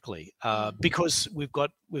quite quickly, because we've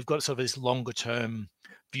got sort of this longer term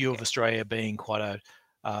view of Australia being quite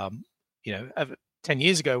a, 10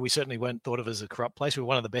 years ago, we certainly weren't thought of as a corrupt place. We were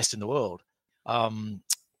one of the best in the world. And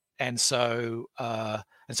so from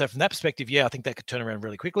that perspective, I think that could turn around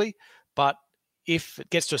really quickly. But if it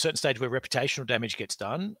gets to a certain stage where reputational damage gets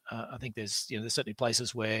done, I think there's certainly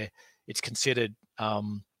places where it's considered,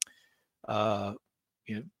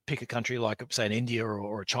 pick a country like, say, an India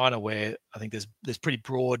or a China, where I think there's pretty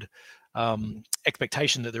broad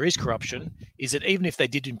expectation that there is corruption, is that even if they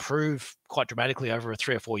did improve quite dramatically over a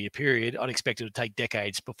 3 or 4 year period, I'd expect it to take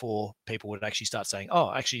decades before people would actually start saying,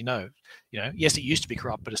 oh, actually, no, yes, it used to be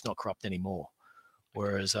corrupt, but it's not corrupt anymore.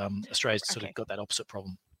 Whereas Australia's sort of got that opposite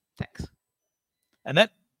problem. Thanks. And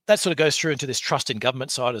that sort of goes through into this trust in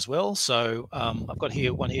government side as well. So I've got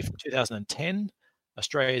one here from 2010.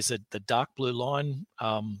 Australia is the dark blue line,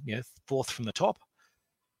 fourth from the top,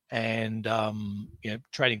 and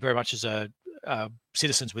trading very much as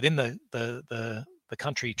citizens within the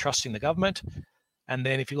country trusting the government. And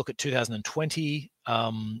then if you look at 2020,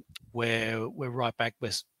 we're right back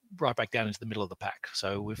down into the middle of the pack.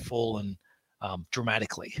 So we've fallen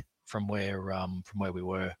dramatically from where we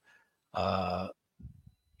were 10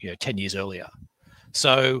 years earlier.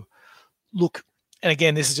 So look, and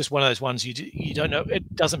again, this is just one of those ones you don't know.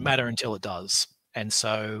 It doesn't matter until it does. And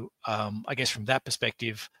so I guess from that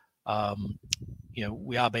perspective,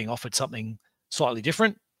 we are being offered something slightly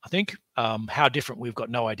different. I think how different, we've got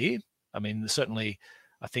no idea. I mean, certainly,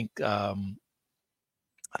 I think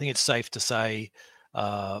it's safe to say,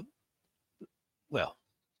 well,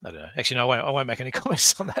 I don't know. Actually, no, I won't make any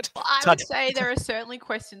comments on that. Well, I would say there are certainly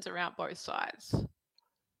questions around both sides.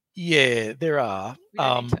 Yeah, there are.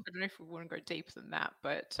 I don't know if we want to go deeper than that,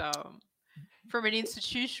 but from an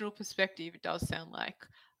institutional perspective, it does sound like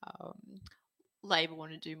Labor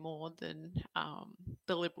want to do more than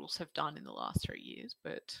the Liberals have done in the last 3 years,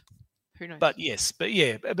 but who knows? But Libs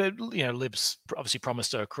obviously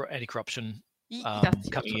promised anti-corruption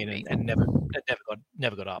coming in and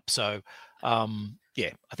never got up. So I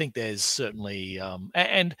think there's certainly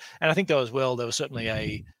and I think there was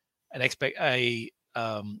certainly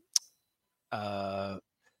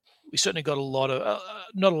we certainly got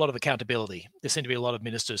not a lot of accountability. There seemed to be a lot of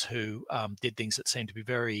ministers who did things that seemed to be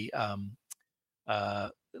very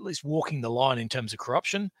at least walking the line in terms of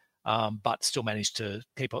corruption, but still managed to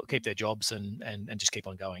keep their jobs and just keep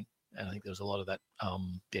on going. And I think there was a lot of that. A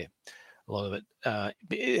lot of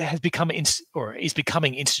it has become is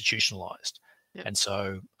becoming institutionalized. Yep. And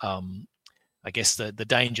so I guess the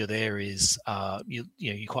danger there is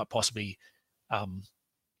you quite possibly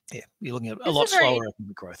you're looking at a lot slower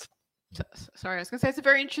economic growth. Sorry, I was going to say it's a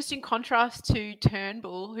very interesting contrast to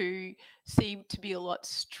Turnbull, who seemed to be a lot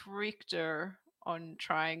stricter on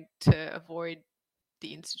trying to avoid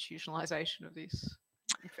the institutionalization of this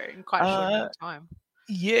in quite a short amount of time.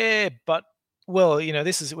 Yeah, but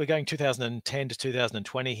we're going 2010 to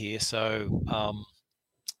 2020 here, so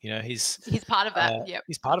he's part of that. Yeah,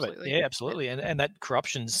 he's part of it. Yeah, absolutely. Yep. And that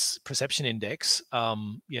corruption's perception index,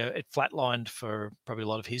 it flatlined for probably a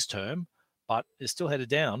lot of his term, but it's still headed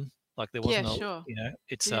down. Like there wasn't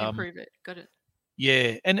it's didn't improve it. Got it.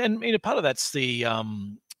 Yeah, and part of that's the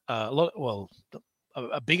a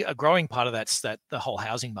growing part of that's that the whole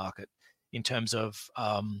housing market in terms of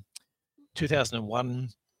 2001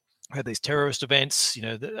 had these terrorist events,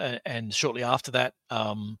 and shortly after that,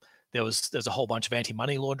 there's a whole bunch of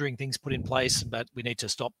anti-money laundering things put in place, but we need to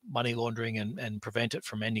stop money laundering and prevent it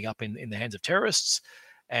from ending up in the hands of terrorists.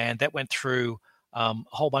 And that went through a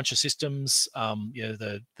whole bunch of systems.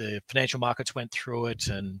 The financial markets went through it,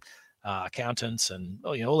 and accountants and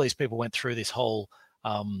all these people went through this whole.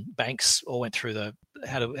 Banks all went through the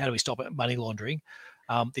how do we stop money laundering.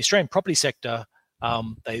 The Australian property sector.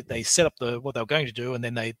 They set up what they were going to do, and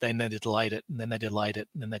then they delayed it, and then they delayed it,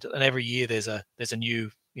 and and every year there's a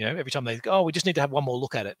new, every time they go, we just need to have one more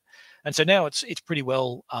look at it. And so now it's pretty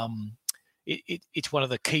well it's one of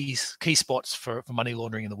the key spots for money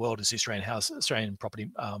laundering in the world is the Australian property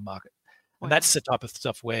market. And that's the type of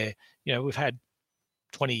stuff where we've had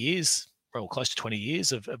 20 years, or close to 20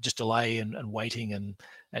 years of just delay and waiting and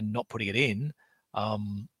not putting it in.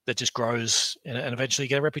 That just grows and eventually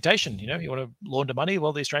get a reputation. You want to launder money,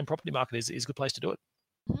 well, the Australian property market is a good place to do it.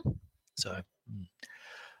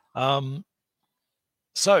 Mm-hmm.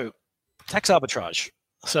 So tax arbitrage.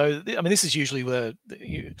 So this is usually where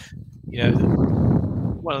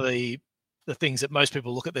one of the things that most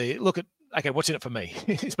people look at. Okay, what's in it for me?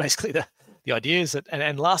 It's basically the idea is that,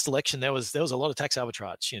 and last election there was a lot of tax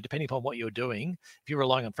arbitrage. Depending upon what you're doing, if you're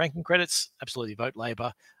relying on franking credits, absolutely vote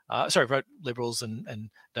Labor. Vote Liberals and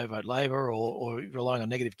don't vote Labor, or relying on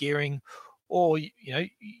negative gearing, or you're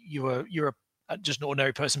just an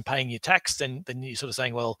ordinary person paying your tax, then you're sort of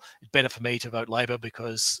saying, well, it's better for me to vote Labor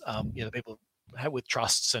because the people with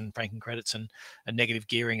trusts and franking credits and negative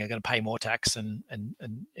gearing are going to pay more tax, and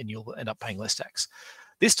you'll end up paying less tax.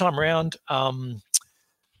 This time around,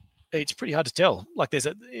 it's pretty hard to tell. Like if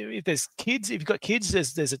you've got kids,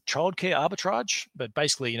 there's a childcare arbitrage, but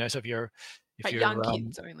basically, so if you're young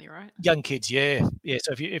kids only, right? Young kids, yeah.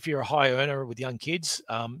 So if you're a high earner with young kids,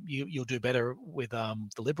 you'll do better with the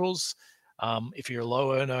Liberals. If you're a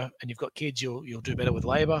low earner and you've got kids, you'll do better with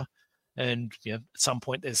Labor. And at some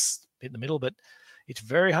point there's in the middle, but it's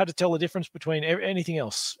very hard to tell the difference between anything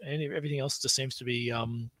else. Everything else just seems to be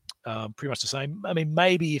pretty much the same.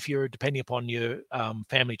 Maybe if you're depending upon your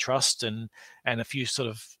family trust and a few sort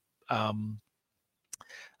of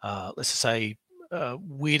let's say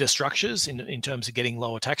weirder structures in terms of getting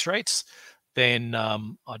lower tax rates, then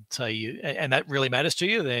I'd say and that really matters to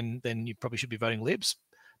you, then you probably should be voting Libs.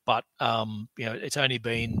 But it's only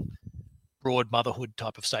been broad motherhood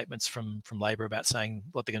type of statements from Labor about saying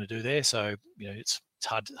what they're going to do there. So it's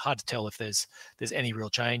hard to tell if there's any real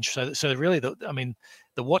change. So really, the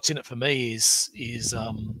what's in it for me is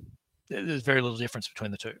there's very little difference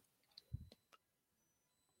between the two.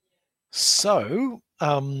 So,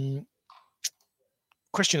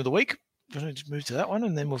 question of the week. I'm going to move to that one,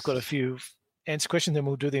 and then we've got a few answer questions. Then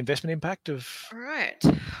we'll do the investment impact of. All right.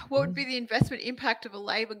 What would be the investment impact of a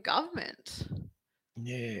Labor government?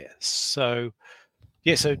 Yeah. So.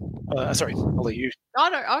 Yeah. So, sorry, I'll let you. Oh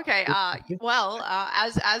no. Okay. Well,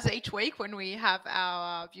 as each week when we have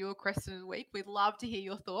our viewer question of the week, we'd love to hear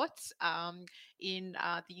your thoughts. In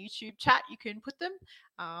the YouTube chat, you can put them,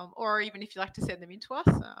 or even if you like to send them in to us,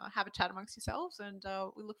 have a chat amongst yourselves, and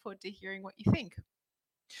we look forward to hearing what you think.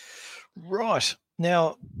 Right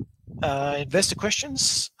now, investor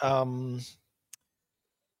questions. Not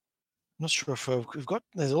sure if we've got.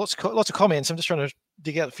 There's lots of comments. I'm just trying to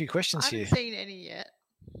dig out a few questions here. I haven't seen any yet,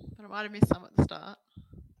 but I might have missed some at the start.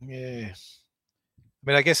 Yeah. I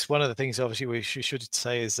mean, I guess one of the things obviously we should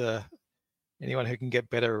say is anyone who can get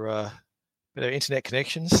better internet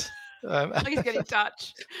connections. Please get in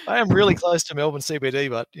touch. I am really close to Melbourne CBD,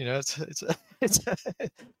 but it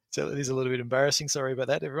is a little bit embarrassing. Sorry about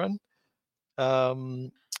that, everyone.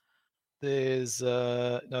 There's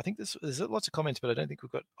no, I think there's lots of comments, but I don't think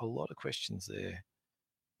we've got a lot of questions there.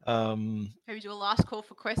 Maybe do a last call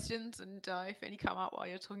for questions, and if any come up while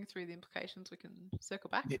you're talking through the implications, we can circle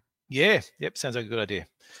back. Yeah, yep, sounds like a good idea.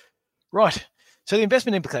 Right, so the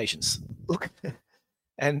investment implications. Look,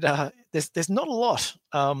 and there's not a lot.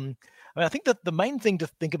 I think that the main thing to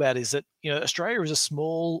think about is that Australia is a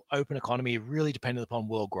small, open economy, really dependent upon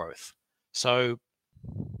world growth. So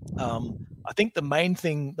I think the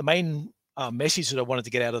main message that I wanted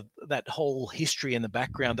to get out of that whole history and the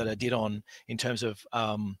background that I did on in terms of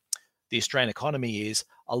the Australian economy is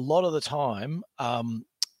a lot of the time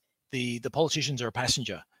the politicians are a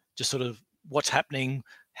passenger, just sort of what's happening,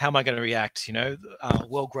 how am I going to react?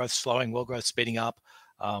 World growth slowing, world growth speeding up.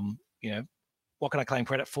 What can I claim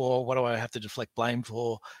credit for? What do I have to deflect blame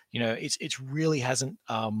for? It's really hasn't.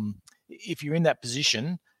 If you're in that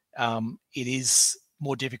position, it is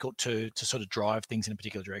more difficult to sort of drive things in a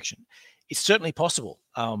particular direction. It's certainly possible,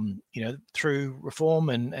 through reform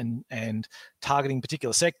and targeting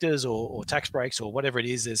particular sectors or tax breaks or whatever it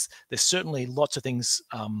is. There's certainly lots of things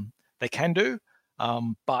they can do,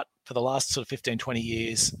 but for the last sort of 15, 20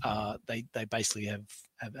 years, they basically have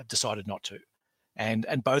decided not to.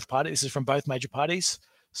 And both parties, this is from both major parties.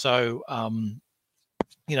 So, and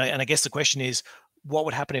I guess the question is, what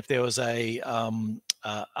would happen if there was a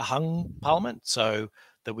hung parliament? So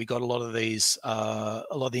that we got a lot of these, a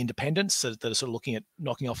lot of the independents that are sort of looking at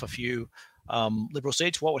knocking off a few Liberal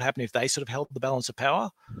seats. What would happen if they sort of held the balance of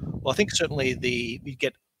power? Well, I think certainly we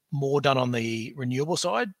get more done on the renewable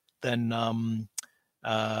side than,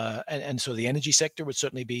 and sort of the energy sector would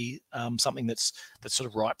certainly be something that's sort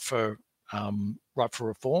of ripe for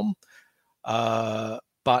reform.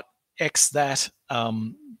 But ex that, I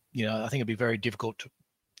think it'd be very difficult to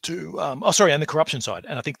and the corruption side.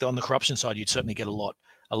 And I think on the corruption side, you'd certainly get a lot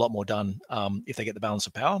more done if they get the balance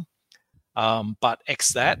of power. But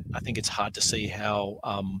ex that, I think it's hard to see how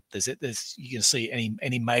you can see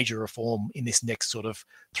any major reform in this next sort of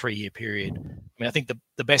 3-year period. I mean, I think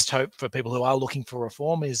the best hope for people who are looking for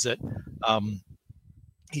reform is that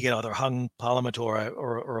you get either a hung parliament or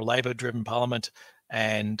a Labor-driven parliament,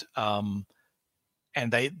 and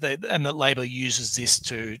that Labor uses this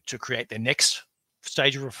to create their next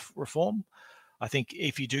stage of reform. I think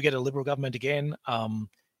if you do get a Liberal government again,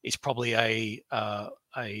 it's probably a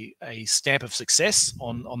stamp of success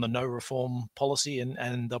on the no reform policy,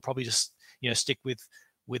 and they'll probably just stick with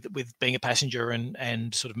being a passenger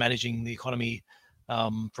and sort of managing the economy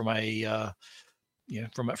from a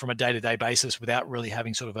day-to-day basis without really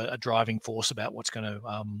having sort of a driving force about what's going to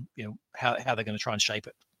how they're going to try and shape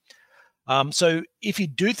it. So if you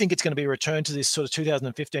do think it's going to be a return to this sort of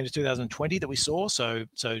 2015 to 2020 that we saw, so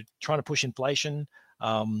trying to push inflation,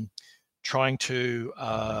 trying to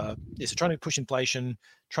push inflation,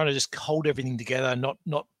 trying to just hold everything together, not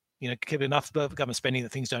keep enough government spending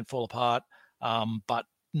that things don't fall apart, but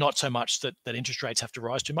not so much that interest rates have to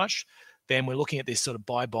rise too much, then we're looking at this sort of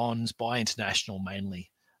buy bonds, buy international mainly,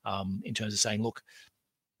 in terms of saying, look,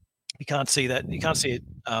 you can't see that. You can't see it.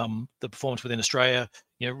 The performance within Australia,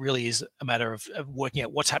 really is a matter of working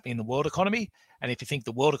out what's happening in the world economy. And if you think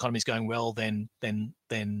the world economy is going well, then there's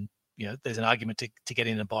an argument to get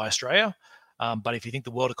in and buy Australia. But if you think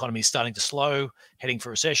the world economy is starting to slow, heading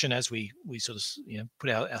for recession, as we sort of put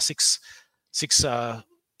our six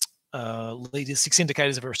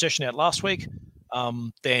indicators of a recession out last week,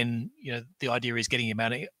 then the idea is getting your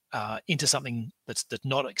money into something that's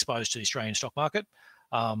not exposed to the Australian stock market,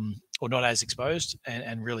 or not as exposed,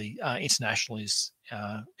 and really international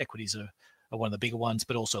equities are one of the bigger ones,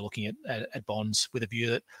 but also looking at bonds with a view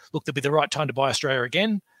that, look, there'll be the right time to buy Australia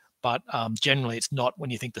again. But generally, it's not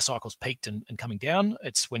when you think the cycle's peaked and coming down.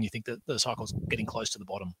 It's when you think that the cycle's getting close to the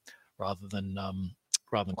bottom, rather than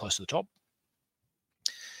close to the top.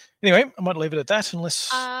 Anyway, I might leave it at that, unless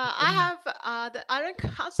I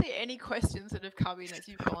can't see any questions that have come in as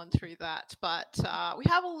you've gone through that, but we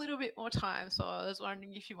have a little bit more time, so I was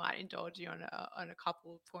wondering if you might indulge you on a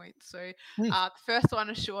couple of points. So the first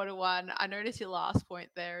one, a shorter one. I noticed your last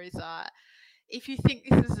point there is if you think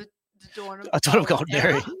this is the dawn of the golden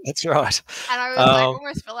era. That's right. And I was like,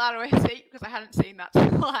 almost fell out of my seat because I hadn't seen that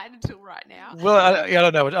slide until right now. Well, I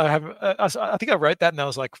don't know. I haven't. I think I wrote that and I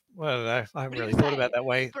was like, well, I don't know. I haven't really thought about that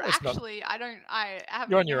way. But actually, I don't. I haven't.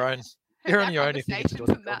 You're on your own. You're on your own. If you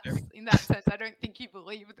in that sense, I don't think you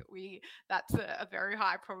believe that that's a very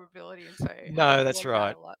high probability, and so no, that's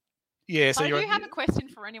right. Yeah, so I do have a question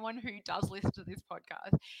for anyone who does listen to this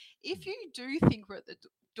podcast. If you do think we're at the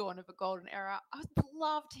dawn of a golden era, I would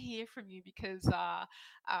love to hear from you, because I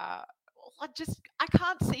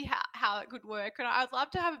can't see how it could work, and I'd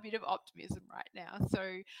love to have a bit of optimism right now. So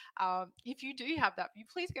if you do have that view,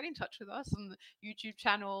 please get in touch with us on the YouTube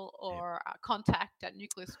channel or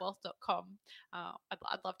contact@nucleuswealth.com.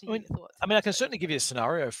 I'd love to hear your thoughts. I mean, I can certainly give you a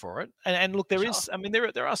scenario for it, and look, there is. I mean,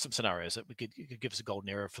 there are some scenarios that could give us a golden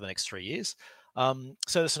era for the next 3 years.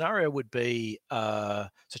 So the scenario would be so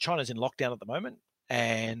China's in lockdown at the moment,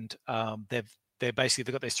 and they've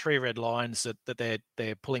got these 3 red lines that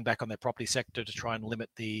they're pulling back on their property sector to try and limit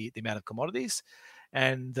the amount of commodities,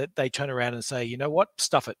 and that they turn around and say, you know what,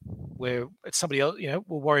 stuff it. It's somebody else.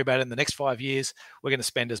 We'll worry about it in the next 5 years. We're going to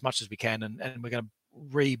spend as much as we can, and we're going to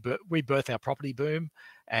rebirth our property boom,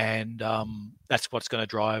 and that's what's going to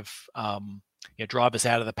drive us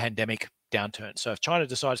out of the pandemic downturn. So if China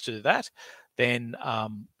decides to do that, then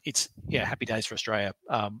it's happy days for Australia.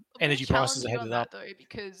 Energy prices are headed up, though,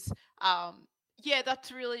 because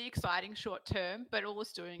that's really exciting short term, but all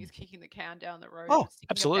it's doing is kicking the can down the road. Oh,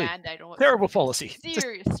 absolutely. Terrible policy.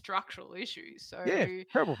 Serious structural issues. So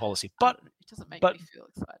terrible policy. But it doesn't make me feel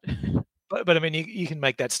excited. But I mean, you can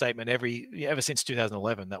make that statement ever since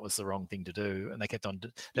 2011. That was the wrong thing to do, and they kept on.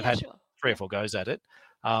 They've had 3 or 4 goes at it.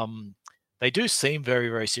 They do seem very,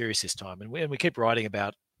 very serious this time, and we keep writing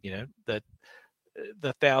about that.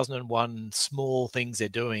 The 1,001 small things they're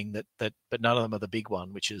doing but none of them are the big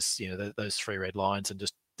one, which is those 3 red lines, and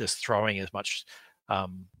just throwing as much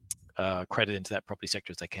credit into that property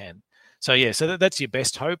sector as they can. So that's your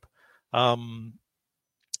best hope,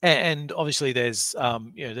 and obviously there's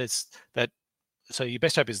there's that. So your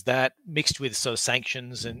best hope is that, mixed with sort of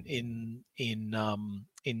sanctions and in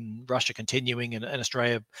Russia continuing, and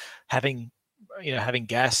Australia having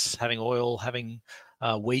gas, having oil, having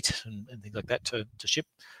wheat and things like that to ship.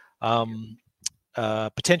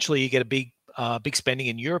 Potentially you get a big spending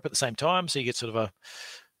in Europe at the same time, so you get sort of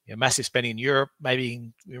a massive spending in Europe.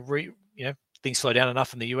 Maybe things slow down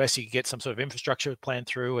enough in the US, you get some sort of infrastructure planned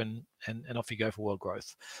through, and off you go for world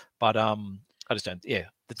growth. But I just don't. Yeah,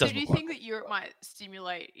 that doesn't. So do you think that Europe might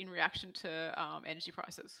stimulate in reaction to energy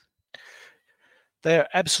prices? They're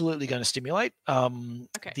absolutely going to stimulate.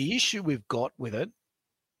 The issue we've got with it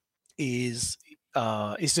is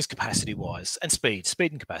just capacity wise and speed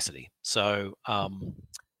and capacity. So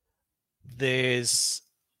there's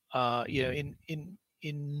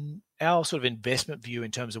in our sort of investment view,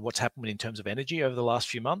 in terms of what's happened in terms of energy over the last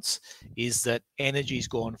few months, is that energy's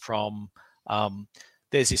gone from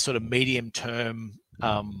there's this sort of medium term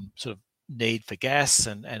sort of need for gas,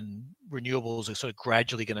 and renewables are sort of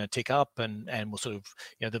gradually going to tick up, and we'll sort of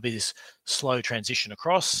there'll be this slow transition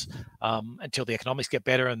across until the economics get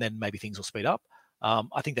better, and then maybe things will speed up.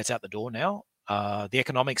 I think that's out the door now. The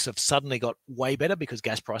economics have suddenly got way better because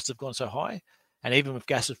gas prices have gone so high, and even if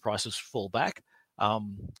gas prices fall back,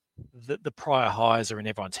 the prior highs are in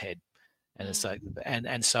everyone's head, and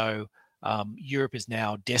so Europe is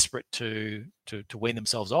now desperate to wean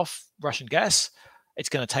themselves off Russian gas. It's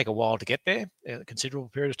going to take a while to get there, a considerable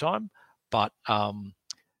period of time, but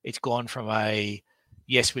it's gone from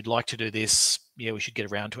yes, we'd like to do this, we should get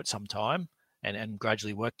around to it sometime, and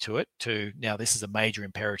gradually work to it, to now this is a major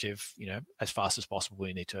imperative, as fast as possible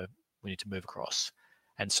we need to move across.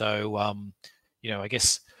 And so I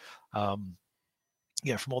guess from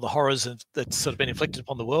all the horrors that's sort of been inflicted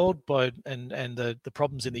upon the world and the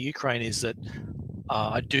problems in the Ukraine, is that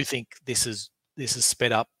I do think this has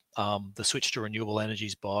sped up the switch to renewable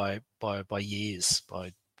energies by years,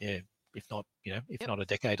 if not a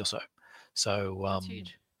decade or so. So That's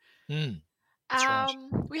huge. that's right.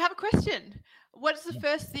 We have a question. What is the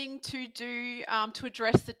first thing to do to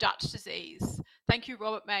address the Dutch disease? Thank you,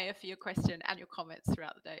 Robert Mayer, for your question and your comments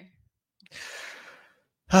throughout the day.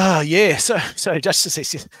 Yeah. So just to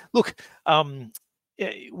say, look,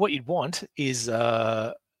 what you'd want is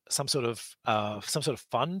some sort of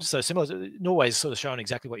fund. So similar to Norway's sort of shown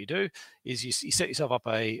exactly what you do is you set yourself up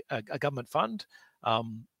a government fund.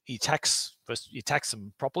 You tax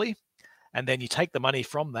them properly, and then you take the money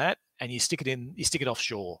from that and you stick it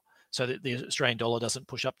offshore so that the Australian dollar doesn't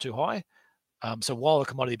push up too high. So while the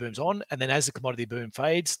commodity boom's on, and then as the commodity boom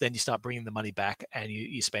fades, then you start bringing the money back and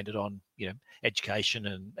you spend it on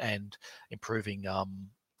education and improving.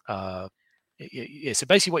 So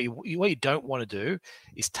basically, what you don't want to do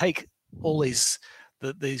is take all these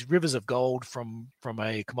rivers of gold from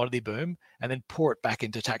a commodity boom and then pour it back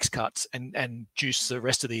into tax cuts and juice the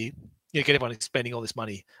rest of the. Get everyone spending all this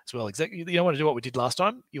money as well. Exactly. You don't want to do what we did last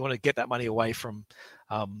time. You want to get that money away from,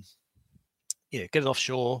 get it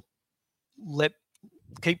offshore.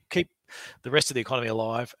 Keep the rest of the economy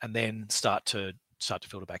alive, and then start to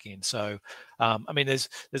filter back in. So, I mean, there's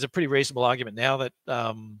a pretty reasonable argument now that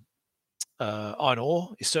iron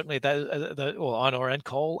ore is certainly or iron ore and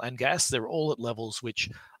coal and gas, they're all at levels which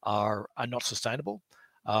are not sustainable.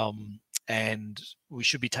 And we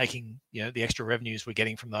should be taking the extra revenues we're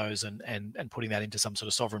getting from those and putting that into some sort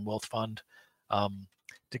of sovereign wealth fund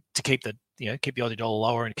to keep the Aussie dollar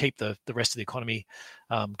lower and keep the rest of the economy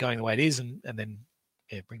going the way it is, and then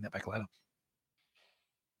bring that back later.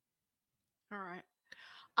 All right.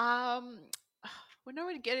 We're not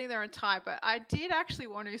really getting there in time, but I did actually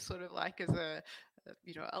want to sort of like as a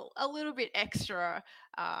little bit extra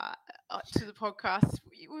to the podcast.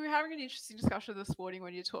 We were having an interesting discussion this morning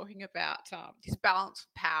when you're talking about this balance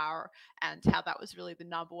of power and how that was really the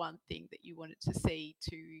number one thing that you wanted to see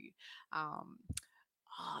to,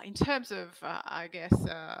 in terms of, I guess,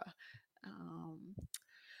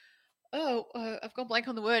 I've gone blank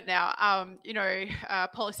on the word now.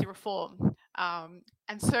 Policy reform.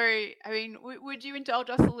 And so, I mean, would you indulge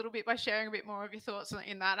us a little bit by sharing a bit more of your thoughts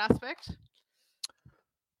in that aspect?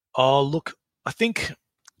 Oh, look, I think,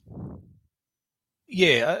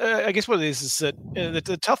 I guess what it is that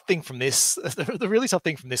the tough thing from this, the really tough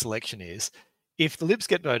thing from this election is, if the Libs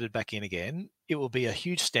get voted back in again, it will be a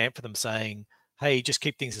huge stamp for them saying, "Hey, just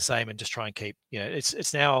keep things the same and just try and keep."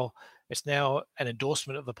 It's now an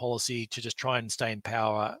endorsement of the policy to just try and stay in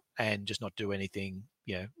power and just not do anything.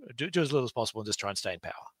 Do as little as possible and just try and stay in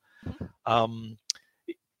power. Mm-hmm.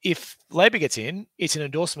 If Labor gets in, it's an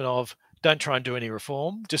endorsement of don't try and do any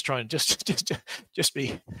reform. Just try and just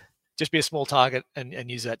be a small target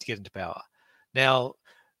and use that to get into power. Now,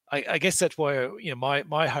 I guess that's where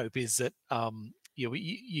my hope is that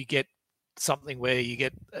you get something where you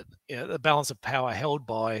get the balance of power held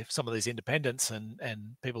by some of these independents and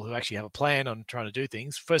people who actually have a plan on trying to do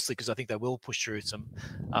things. Firstly, because I think they will push through some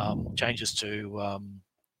changes to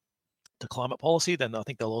climate policy. Then I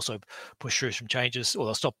think they'll also push through some changes, or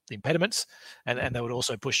they'll stop the impediments, and they would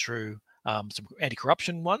also push through some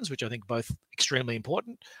anti-corruption ones, which I think are both extremely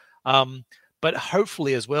important. But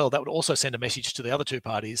hopefully as well, that would also send a message to the other two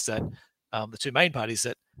parties, that the two main parties,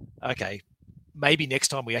 that okay, maybe next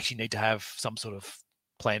time we actually need to have some sort of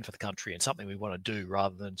plan for the country and something we want to do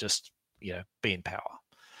rather than just be in power.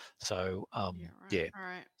 So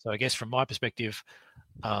Right. So I guess from my perspective,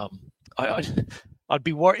 I'd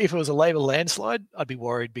be worried if it was a Labor landslide. I'd be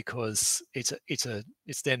worried because it's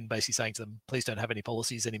then basically saying to them, please don't have any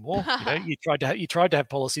policies anymore. You tried to have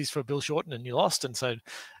policies for Bill Shorten and you lost,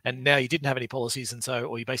 and now you didn't have any policies, and so,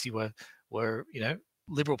 or you basically were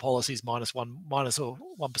Liberal policies minus or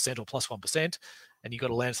 1% or plus 1%, and you got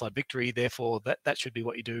a landslide victory. Therefore, that should be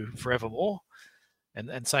what you do forevermore.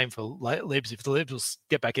 And same for Libs. If the Libs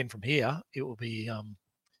get back in from here, it will be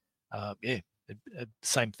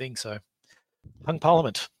same thing. So hung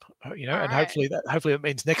Parliament, and hopefully it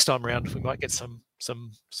means next time around we might get some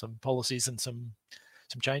policies and some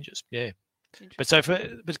changes. Yeah.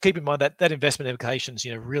 But keep in mind that investment implications,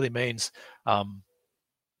 really means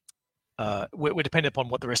we're dependent upon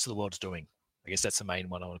what the rest of the world's doing. I guess that's the main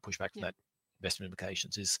one I want to push back from that investment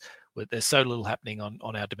implications is there's so little happening on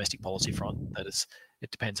our domestic policy front that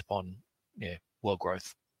it depends upon world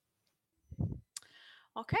growth.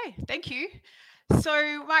 Okay, thank you. So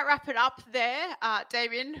we might wrap it up there.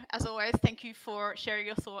 Damien, as always, thank you for sharing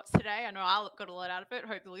your thoughts today. I know I got a lot out of it.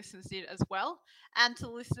 Hope the listeners did as well. And to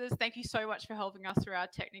the listeners, thank you so much for helping us through our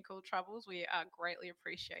technical troubles. We greatly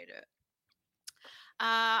appreciate it.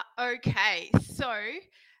 Okay, so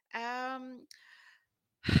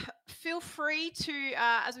feel free to,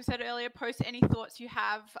 as we said earlier, post any thoughts you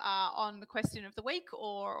have on the question of the week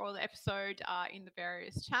or the episode in the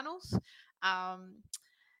various channels.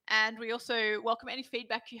 And we also welcome any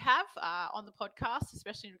feedback you have on the podcast,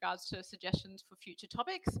 especially in regards to suggestions for future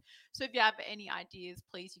topics. So if you have any ideas,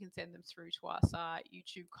 please, you can send them through to us,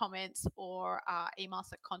 YouTube comments, or email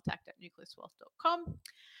us at contact@nucleuswealth.com.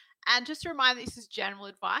 And just a reminder, this is general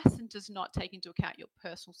advice and does not take into account your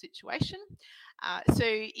personal situation. So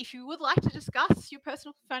if you would like to discuss your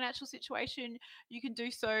personal financial situation, you can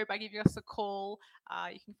do so by giving us a call.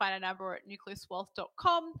 You can find our number at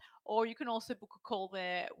nucleuswealth.com, or you can also book a call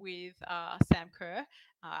there with Sam Kerr,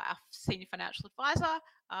 our Senior Financial Advisor,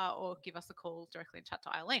 or give us a call directly and chat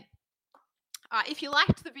to Eileen. If you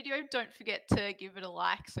liked the video, don't forget to give it a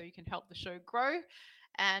like so you can help the show grow.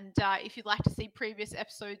 And if you'd like to see previous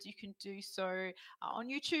episodes, you can do so on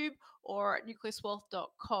YouTube or at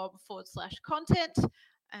nucleuswealth.com/content.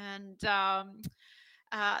 And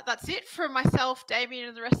that's it from myself, Damien,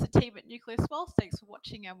 and the rest of the team at Nucleus Wealth. Thanks for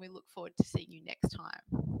watching, and we look forward to seeing you next time.